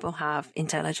your people have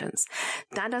intelligence.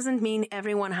 That doesn't mean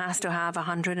everyone has to have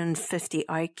 150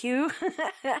 IQ.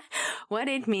 What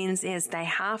it means is they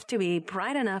have to be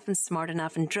bright enough and smart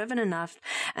enough and driven enough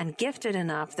and gifted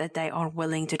enough that they are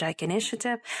willing to take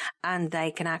initiative and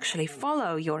they can actually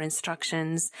follow your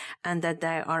instructions and that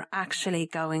they are actually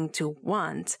going to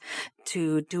want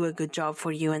to do a good job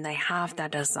for you and they have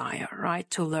that desire, right,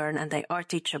 to learn, and they are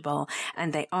teachable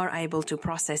and they are able to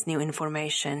process new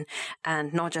information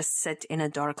and not just sit in a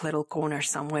dark little corner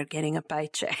somewhere getting a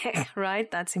paycheck,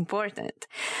 right? That's important.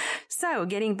 So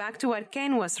getting back to what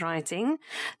Ken was writing,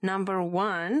 number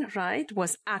 1, right,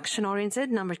 was action-oriented.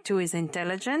 Number 2 is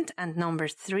intelligent. And number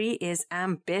 3 is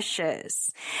ambitious.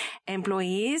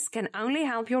 Employees can only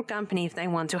help your company if they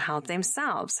want to help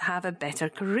themselves have a better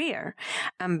career.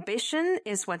 Ambition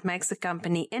is what makes a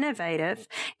company innovative.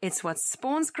 It's what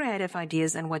spawns creative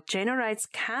ideas and what generates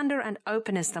candor and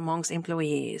openness amongst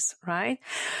employees, right?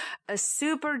 A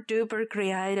super duper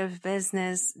creative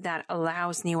business that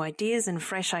allows new ideas and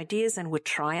fresh ideas and would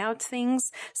try out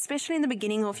things, especially in the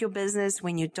beginning of your business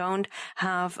when you don't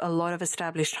have a lot of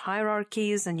established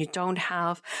hierarchies and you don't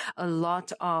have a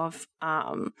lot of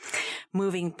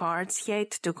moving parts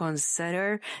yet to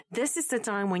consider. This is the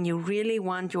time when you really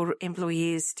want your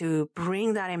employees to to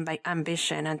bring that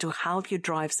ambition and to help you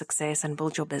drive success and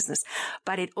build your business.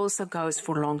 But it also goes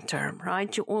for long term,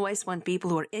 right? You always want people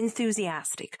who are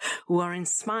enthusiastic, who are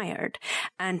inspired,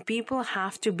 and people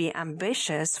have to be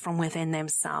ambitious from within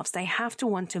themselves. They have to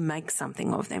want to make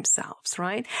something of themselves,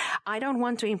 right? I don't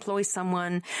want to employ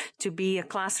someone to be a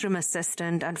classroom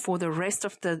assistant and for the rest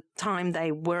of the time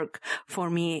they work for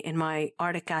me in my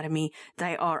art academy,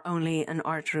 they are only an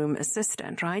art room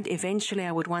assistant, right? Eventually,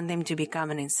 I would want them to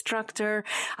become an instructor.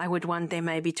 I would want them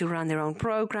maybe to run their own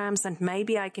programs, and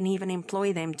maybe I can even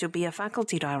employ them to be a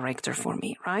faculty director for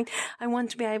me, right? I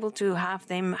want to be able to have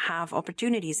them have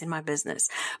opportunities in my business.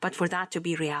 But for that to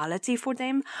be reality for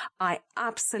them, I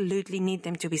absolutely need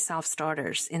them to be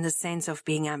self-starters in the sense of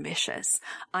being ambitious.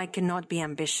 I cannot be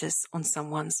ambitious on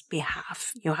someone's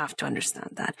behalf. You have to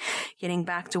understand that. Getting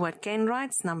back to what Ken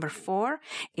writes, number 4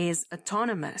 is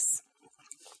autonomous.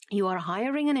 You are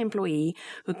hiring an employee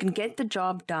who can get the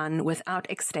job done without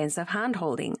extensive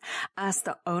handholding. As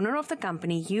the owner of the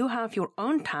company, you have your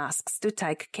own tasks to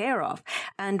take care of.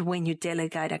 And when you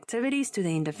delegate activities to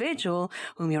the individual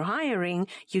whom you're hiring,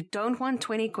 you don't want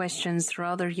 20 questions,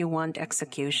 rather you want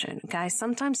execution. Guys,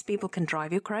 sometimes people can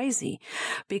drive you crazy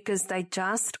because they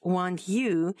just want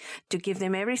you to give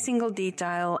them every single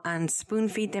detail and spoon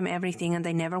feed them everything, and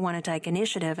they never want to take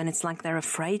initiative, and it's like they're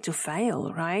afraid to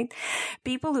fail, right?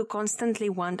 People who constantly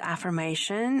want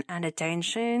affirmation and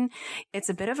attention, it's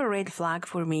a bit of a red flag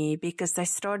for me because they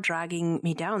start dragging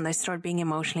me down. They start being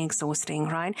emotionally exhausting,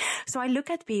 right? So I look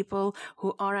at people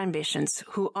who are ambitious,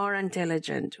 who are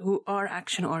intelligent, who are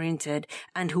action-oriented,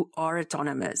 and who are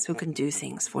autonomous, who can do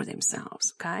things for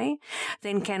themselves, okay?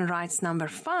 Then Ken writes, number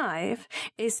 5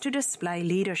 is to display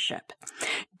leadership.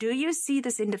 Do you see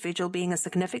this individual being a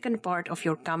significant part of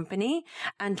your company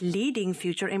and leading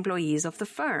future employees of the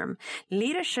firm?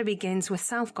 Leadership begins with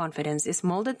self-confidence, is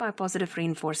molded by positive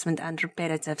reinforcement and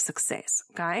repetitive success,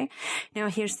 okay? Now,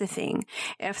 here's the thing.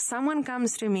 If someone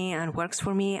comes to me and works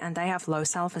for me and they have low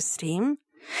self-esteem,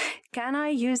 can I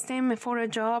use them for a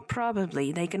job?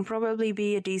 Probably. They can probably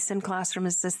be a decent classroom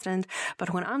assistant,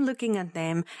 but when I'm looking at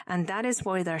them and that is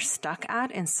where they're stuck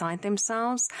at inside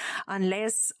themselves,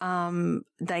 unless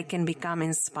they can become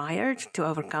inspired to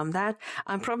overcome that,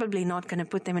 I'm probably not going to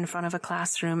put them in front of a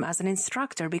classroom as an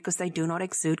instructor because they do not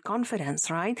exude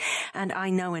confidence, right? And I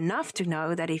know enough to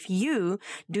know that if you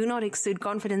do not exude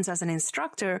confidence as an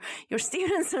instructor, your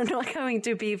students are not going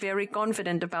to be very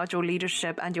confident about your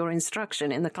leadership and your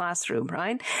instruction in the classroom,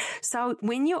 right? So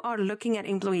when you are looking at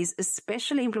employees,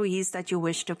 especially employees that you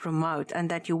wish to promote and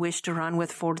that you wish to run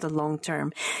with for the long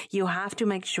term, you have to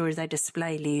make sure they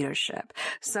display leadership.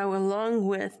 So along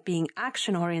with being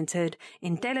action-oriented,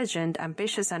 intelligent,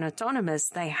 ambitious, and autonomous,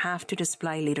 they have to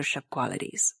display leadership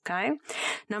qualities, okay?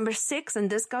 Number 6, and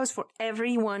this goes for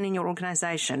everyone in your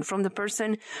organization, from the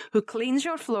person who cleans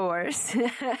your floors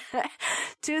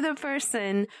to the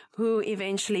person who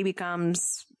eventually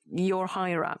becomes your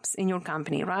higher ups in your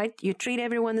company, right? You treat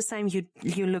everyone the same.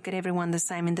 You look at everyone the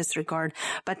same in this regard,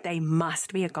 but they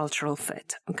must be a cultural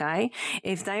fit. Okay.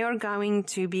 If they are going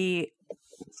to be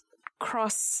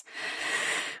crossing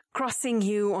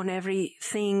you on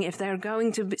everything, if they're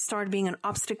going to start being an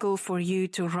obstacle for you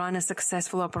to run a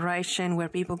successful operation where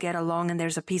people get along and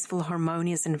there's a peaceful,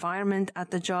 harmonious environment at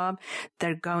the job,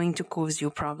 they're going to cause you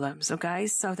problems. Okay.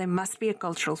 So they must be a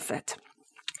cultural fit.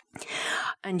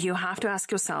 And you have to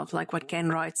ask yourself, like what Ken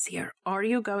writes here, are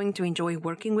you going to enjoy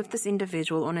working with this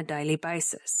individual on a daily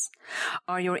basis?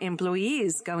 Are your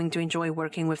employees going to enjoy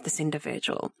working with this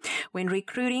individual? When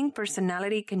recruiting,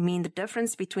 personality can mean the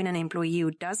difference between an employee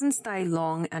who doesn't stay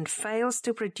long and fails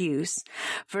to produce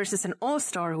versus an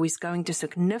all-star who is going to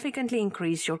significantly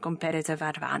increase your competitive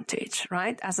advantage,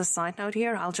 right? As a side note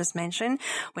here, I'll just mention,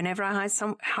 whenever I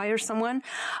hire someone,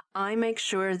 I make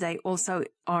sure they also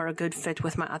are a good fit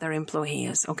with my other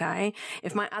employees, okay?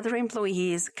 If my other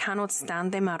employees cannot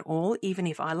stand them at all, even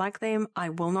if I like them, I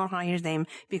will not hire them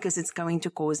because it's going to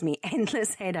cause me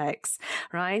endless headaches,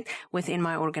 right, within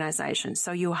my organization.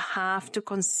 So you have to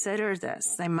consider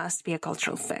this. They must be a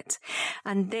cultural fit.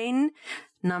 And then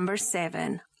number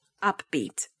 7,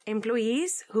 upbeat.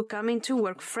 Employees who come into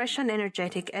work fresh and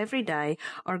energetic every day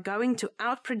are going to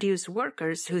outproduce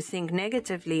workers who think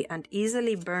negatively and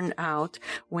easily burn out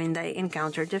when they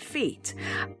encounter defeat.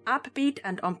 Upbeat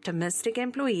and optimistic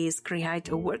employees create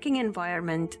a working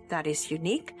environment that is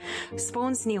unique,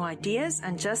 spawns new ideas,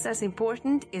 and just as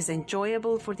important, is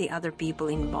enjoyable for the other people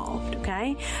involved,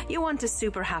 okay? You want a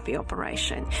super happy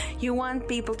operation. You want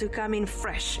people to come in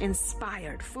fresh,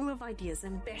 inspired, full of ideas,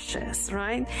 ambitious,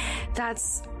 right?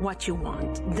 That's what you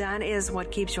want. That is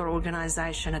what keeps your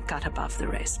organization a cut above the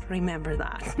rest. Remember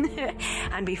that.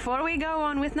 And before we go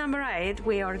on with number 8,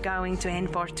 we are going to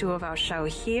end part 2 of our show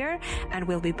here, and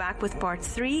we'll be back with part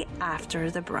 3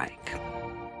 after the break.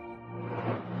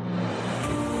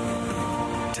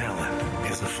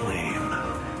 Talent is a flame.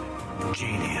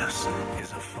 Genius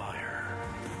is a fire.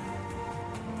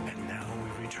 And now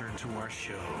we return to our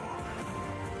show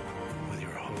with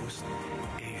your host,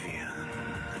 Avianne.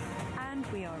 And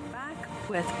we are back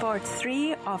with part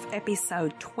 3 of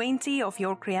episode 20 of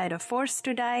Your Creative Force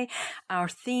today, our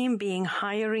theme being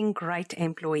hiring great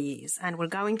employees. And we're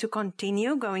going to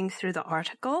continue going through the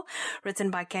article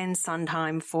written by Ken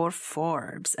Sundheim for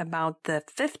Forbes about the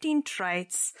 15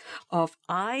 traits of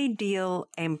ideal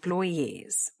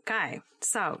employees. Okay,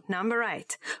 so number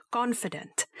 8,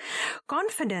 confident.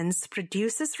 Confidence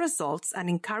produces results and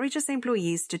encourages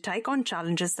employees to take on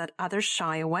challenges that others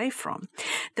shy away from.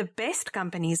 The best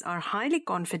companies are highly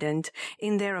confident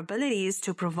in their abilities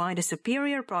to provide a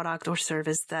superior product or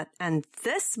service and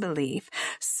this belief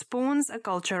spawns a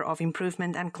culture of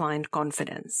improvement and client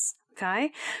confidence.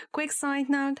 Okay. Quick side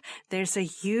note, there's a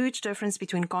huge difference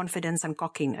between confidence and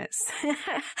cockiness.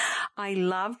 I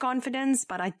love confidence,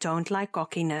 but I don't like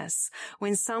cockiness.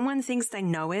 When someone thinks they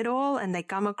know it all and they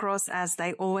come across as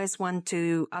they always want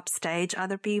to upstage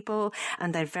other people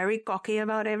and they're very cocky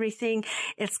about everything,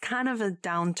 it's kind of a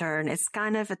downturn. It's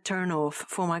kind of a turnoff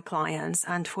for my clients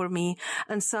and for me.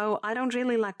 And so I don't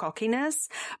really like cockiness,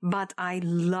 but I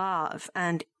love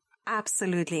and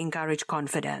absolutely encourage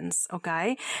confidence.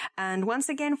 Okay. And once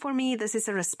again, for me, this is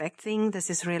a respect thing.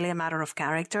 This is really a matter of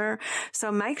character.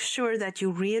 So make sure that you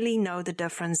really know the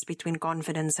difference between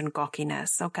confidence and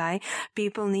cockiness. Okay.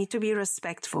 People need to be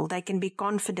respectful. They can be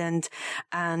confident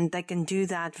and they can do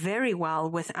that very well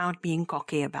without being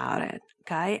cocky about it.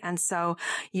 Okay. And so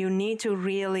you need to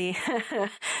really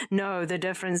know the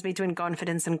difference between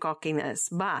confidence and cockiness.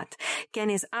 But Ken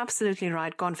is absolutely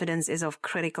right. Confidence is of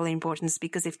critical importance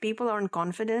because if people aren't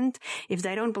confident, if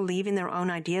they don't believe in their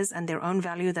own ideas and their own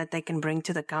value that they can bring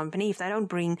to the company, if they don't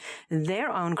bring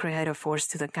their own creative force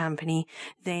to the company,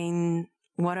 then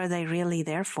what are they really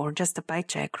there for? Just a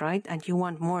paycheck, right? And you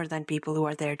want more than people who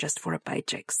are there just for a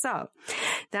paycheck. So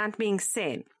that being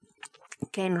said,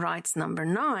 Ken writes number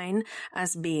 9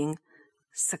 as being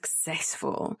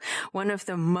successful. One of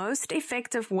the most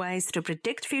effective ways to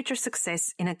predict future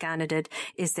success in a candidate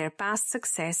is their past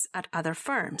success at other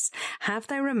firms. Have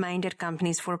they remained at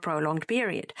companies for a prolonged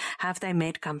period? Have they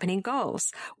met company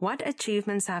goals? What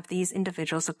achievements have these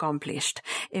individuals accomplished?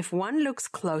 If one looks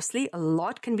closely, a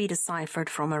lot can be deciphered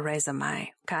from a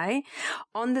resume. Okay.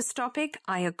 On this topic,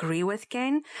 I agree with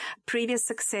Ken. Previous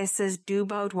successes do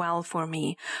bode well for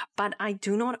me, but I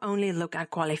do not only look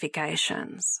at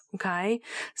qualifications. Okay.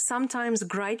 Sometimes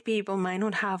great people may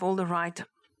not have all the right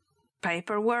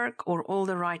paperwork or all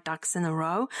the right ducks in a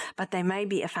row, but they may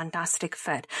be a fantastic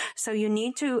fit. So you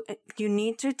need to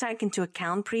take into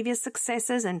account previous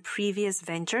successes and previous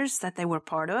ventures that they were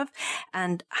part of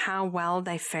and how well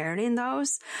they fared in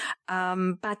those.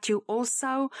 But you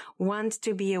also want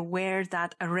to be aware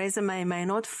that a resume may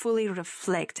not fully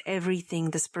reflect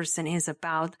everything this person is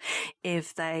about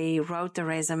if they wrote the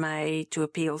resume to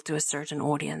appeal to a certain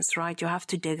audience, right? You have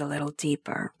to dig a little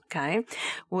deeper. Okay.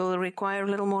 Will require a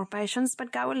little more patience,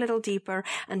 but go a little deeper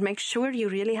and make sure you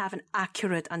really have an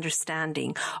accurate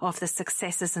understanding of the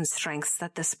successes and strengths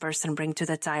that this person bring to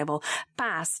the table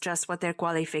past just what their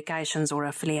qualifications or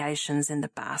affiliations in the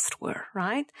past were,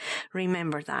 right?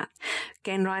 Remember that.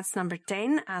 Ken writes number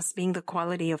 10 as being the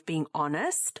quality of being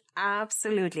honest.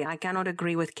 Absolutely. I cannot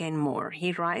agree with Ken more.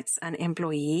 He writes an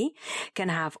employee can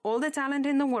have all the talent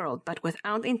in the world, but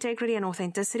without integrity and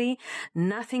authenticity,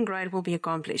 nothing great will be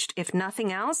accomplished. If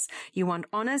nothing else, you want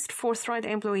honest, forthright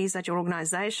employees at your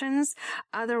organizations.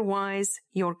 Otherwise,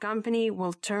 your company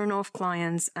will turn off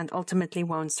clients and ultimately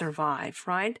won't survive,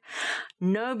 right?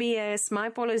 No BS. My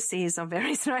policies are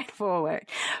very straightforward.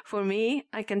 For me,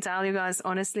 I can tell you guys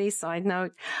honestly, side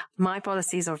note, my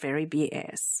policies are very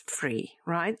BS free,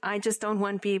 right? I just don't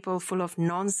want people full of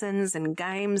nonsense and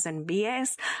games and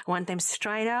BS. I want them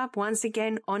straight up. Once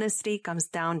again, honesty comes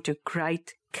down to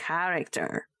great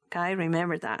character. Okay,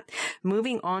 remember that.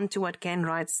 Moving on to what Ken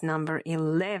writes, number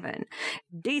 11,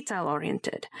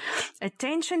 detail-oriented.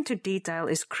 Attention to detail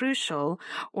is crucial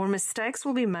or mistakes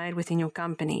will be made within your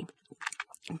company.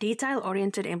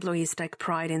 Detail-oriented employees take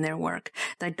pride in their work.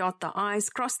 They dot the I's,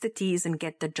 cross the T's, and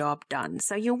get the job done.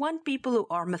 So you want people who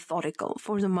are methodical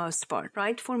for the most part,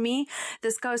 right? For me,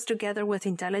 this goes together with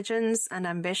intelligence and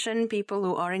ambition. People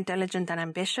who are intelligent and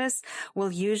ambitious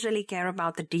will usually care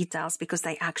about the details because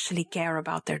they actually care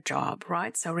about their job,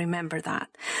 right? So remember that.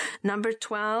 Number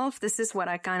 12, this is what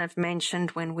I kind of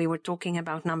mentioned when we were talking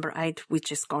about number 8,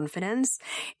 which is confidence,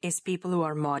 is people who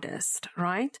are modest,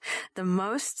 right? The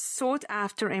most sought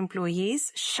after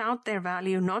employees shout their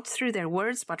value not through their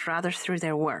words, but rather through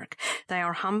their work. They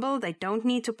are humble. They don't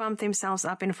need to pump themselves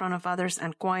up in front of others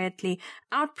and quietly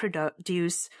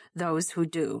outproduce those who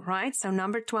do, right? So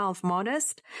number 12,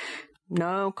 modest.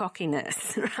 No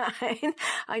cockiness, right?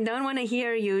 I don't want to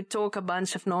hear you talk a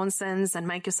bunch of nonsense and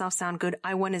make yourself sound good.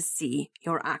 I want to see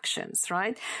your actions,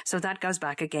 right? So that goes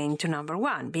back again to number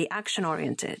 1, be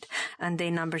action-oriented. And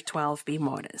then number 12, be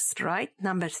modest, right?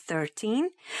 Number 13,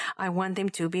 I want them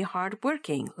to be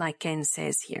hardworking, like Ken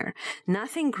says here.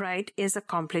 Nothing great is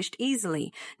accomplished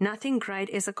easily. Nothing great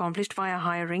is accomplished via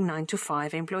hiring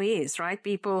 9-to-5 employees, right?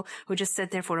 People who just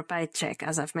sit there for a paycheck,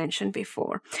 as I've mentioned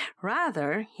before.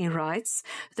 Rather, he writes,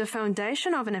 the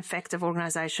foundation of an effective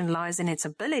organization lies in its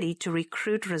ability to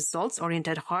recruit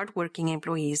results-oriented, hardworking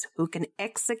employees who can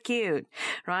execute,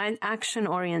 right?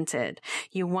 Action-oriented.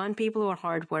 You want people who are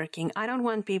hardworking. I don't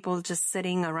want people just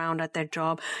sitting around at their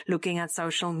job, looking at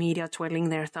social media, twiddling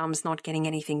their thumbs, not getting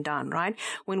anything done, right?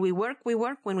 When we work, we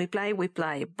work. When we play, we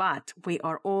play. But we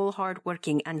are all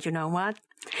hardworking. And you know what?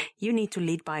 You need to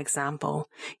lead by example.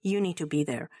 You need to be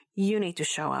there. You need to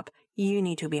show up. You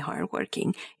need to be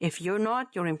hardworking. If you're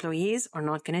not, your employees are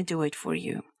not going to do it for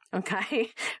you.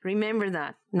 Okay? Remember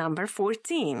that. Number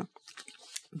 14.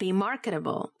 Be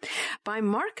marketable. By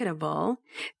marketable,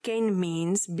 Ken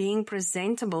means being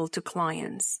presentable to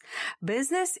clients.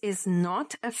 Business is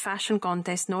not a fashion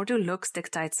contest, nor do looks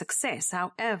dictate success.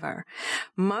 However,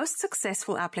 most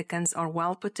successful applicants are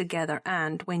well put together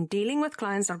and, when dealing with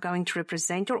clients, are going to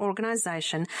represent your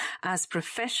organization as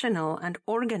professional and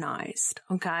organized.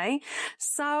 Okay?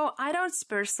 So I don't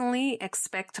personally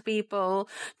expect people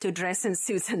to dress in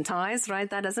suits and ties, right?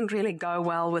 That doesn't really go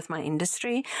well with my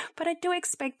industry, but I do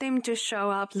expect them to show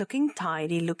up looking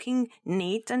tidy, looking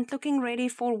neat, and looking ready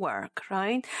for work,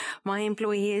 right? My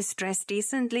employees dress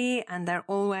decently and they're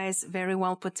always very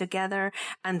well put together,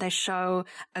 and they show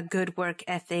a good work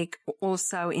ethic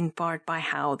also in part by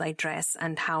how they dress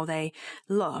and how they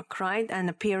look, right? And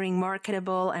appearing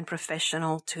marketable and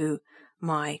professional to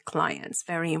my clients.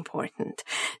 Very important.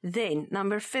 Then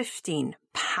number 15,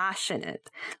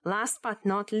 passionate. Last but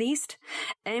not least,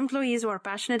 employees who are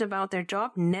passionate about their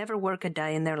job never work a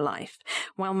day in their life.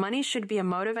 While money should be a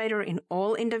motivator in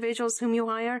all individuals whom you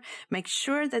hire, make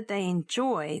sure that they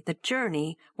enjoy the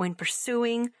journey when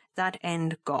pursuing that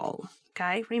end goal.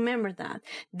 Okay, remember that.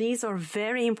 These are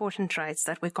very important traits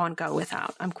that we can't go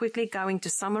without. I'm quickly going to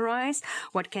summarize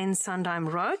what Ken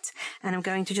Sundheim wrote, and I'm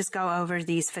going to just go over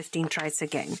these 15 traits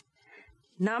again.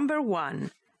 Number 1,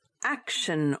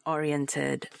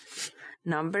 action-oriented.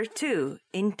 Number 2,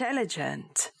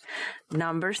 intelligent.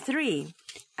 Number 3,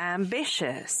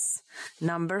 ambitious.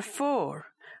 Number 4,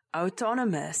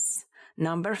 autonomous.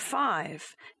 Number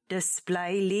 5,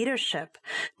 display leadership.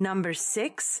 Number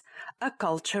 6, a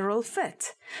cultural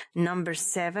fit. Number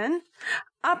 7,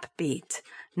 upbeat.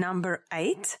 Number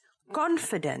 8,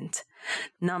 confident.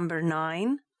 Number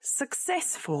 9,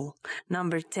 successful.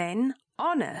 Number 10,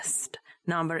 honest.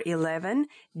 Number 11,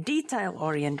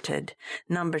 detail-oriented.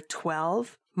 Number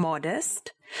 12,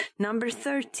 modest. Number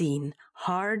 13,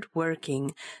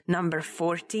 hardworking. Number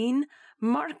 14,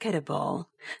 marketable.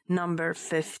 Number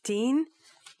 15,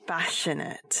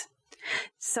 passionate.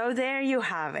 So there you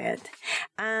have it.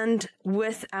 And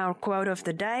with our quote of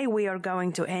the day, we are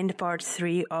going to end part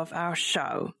 3 of our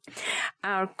show.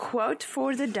 Our quote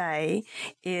for the day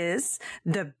is,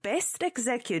 the best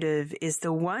executive is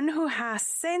the one who has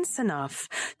sense enough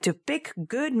to pick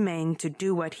good men to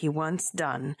do what he wants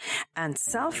done, and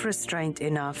self-restraint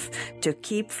enough to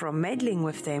keep from meddling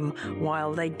with them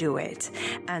while they do it.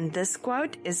 And this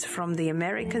quote is from the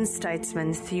American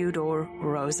statesman Theodore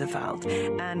Roosevelt.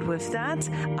 And with that,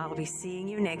 I'll be seeing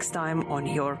you next time on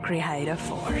Your Creative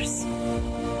Force.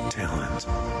 Talent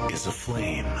is a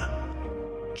flame.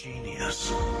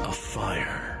 Genius a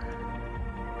fire.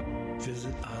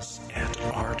 Visit us at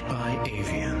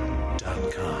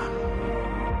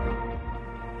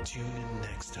artbyavian.com. Tune in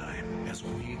next time as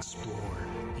we explore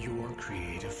your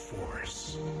creative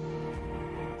force.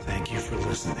 Thank you for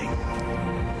listening.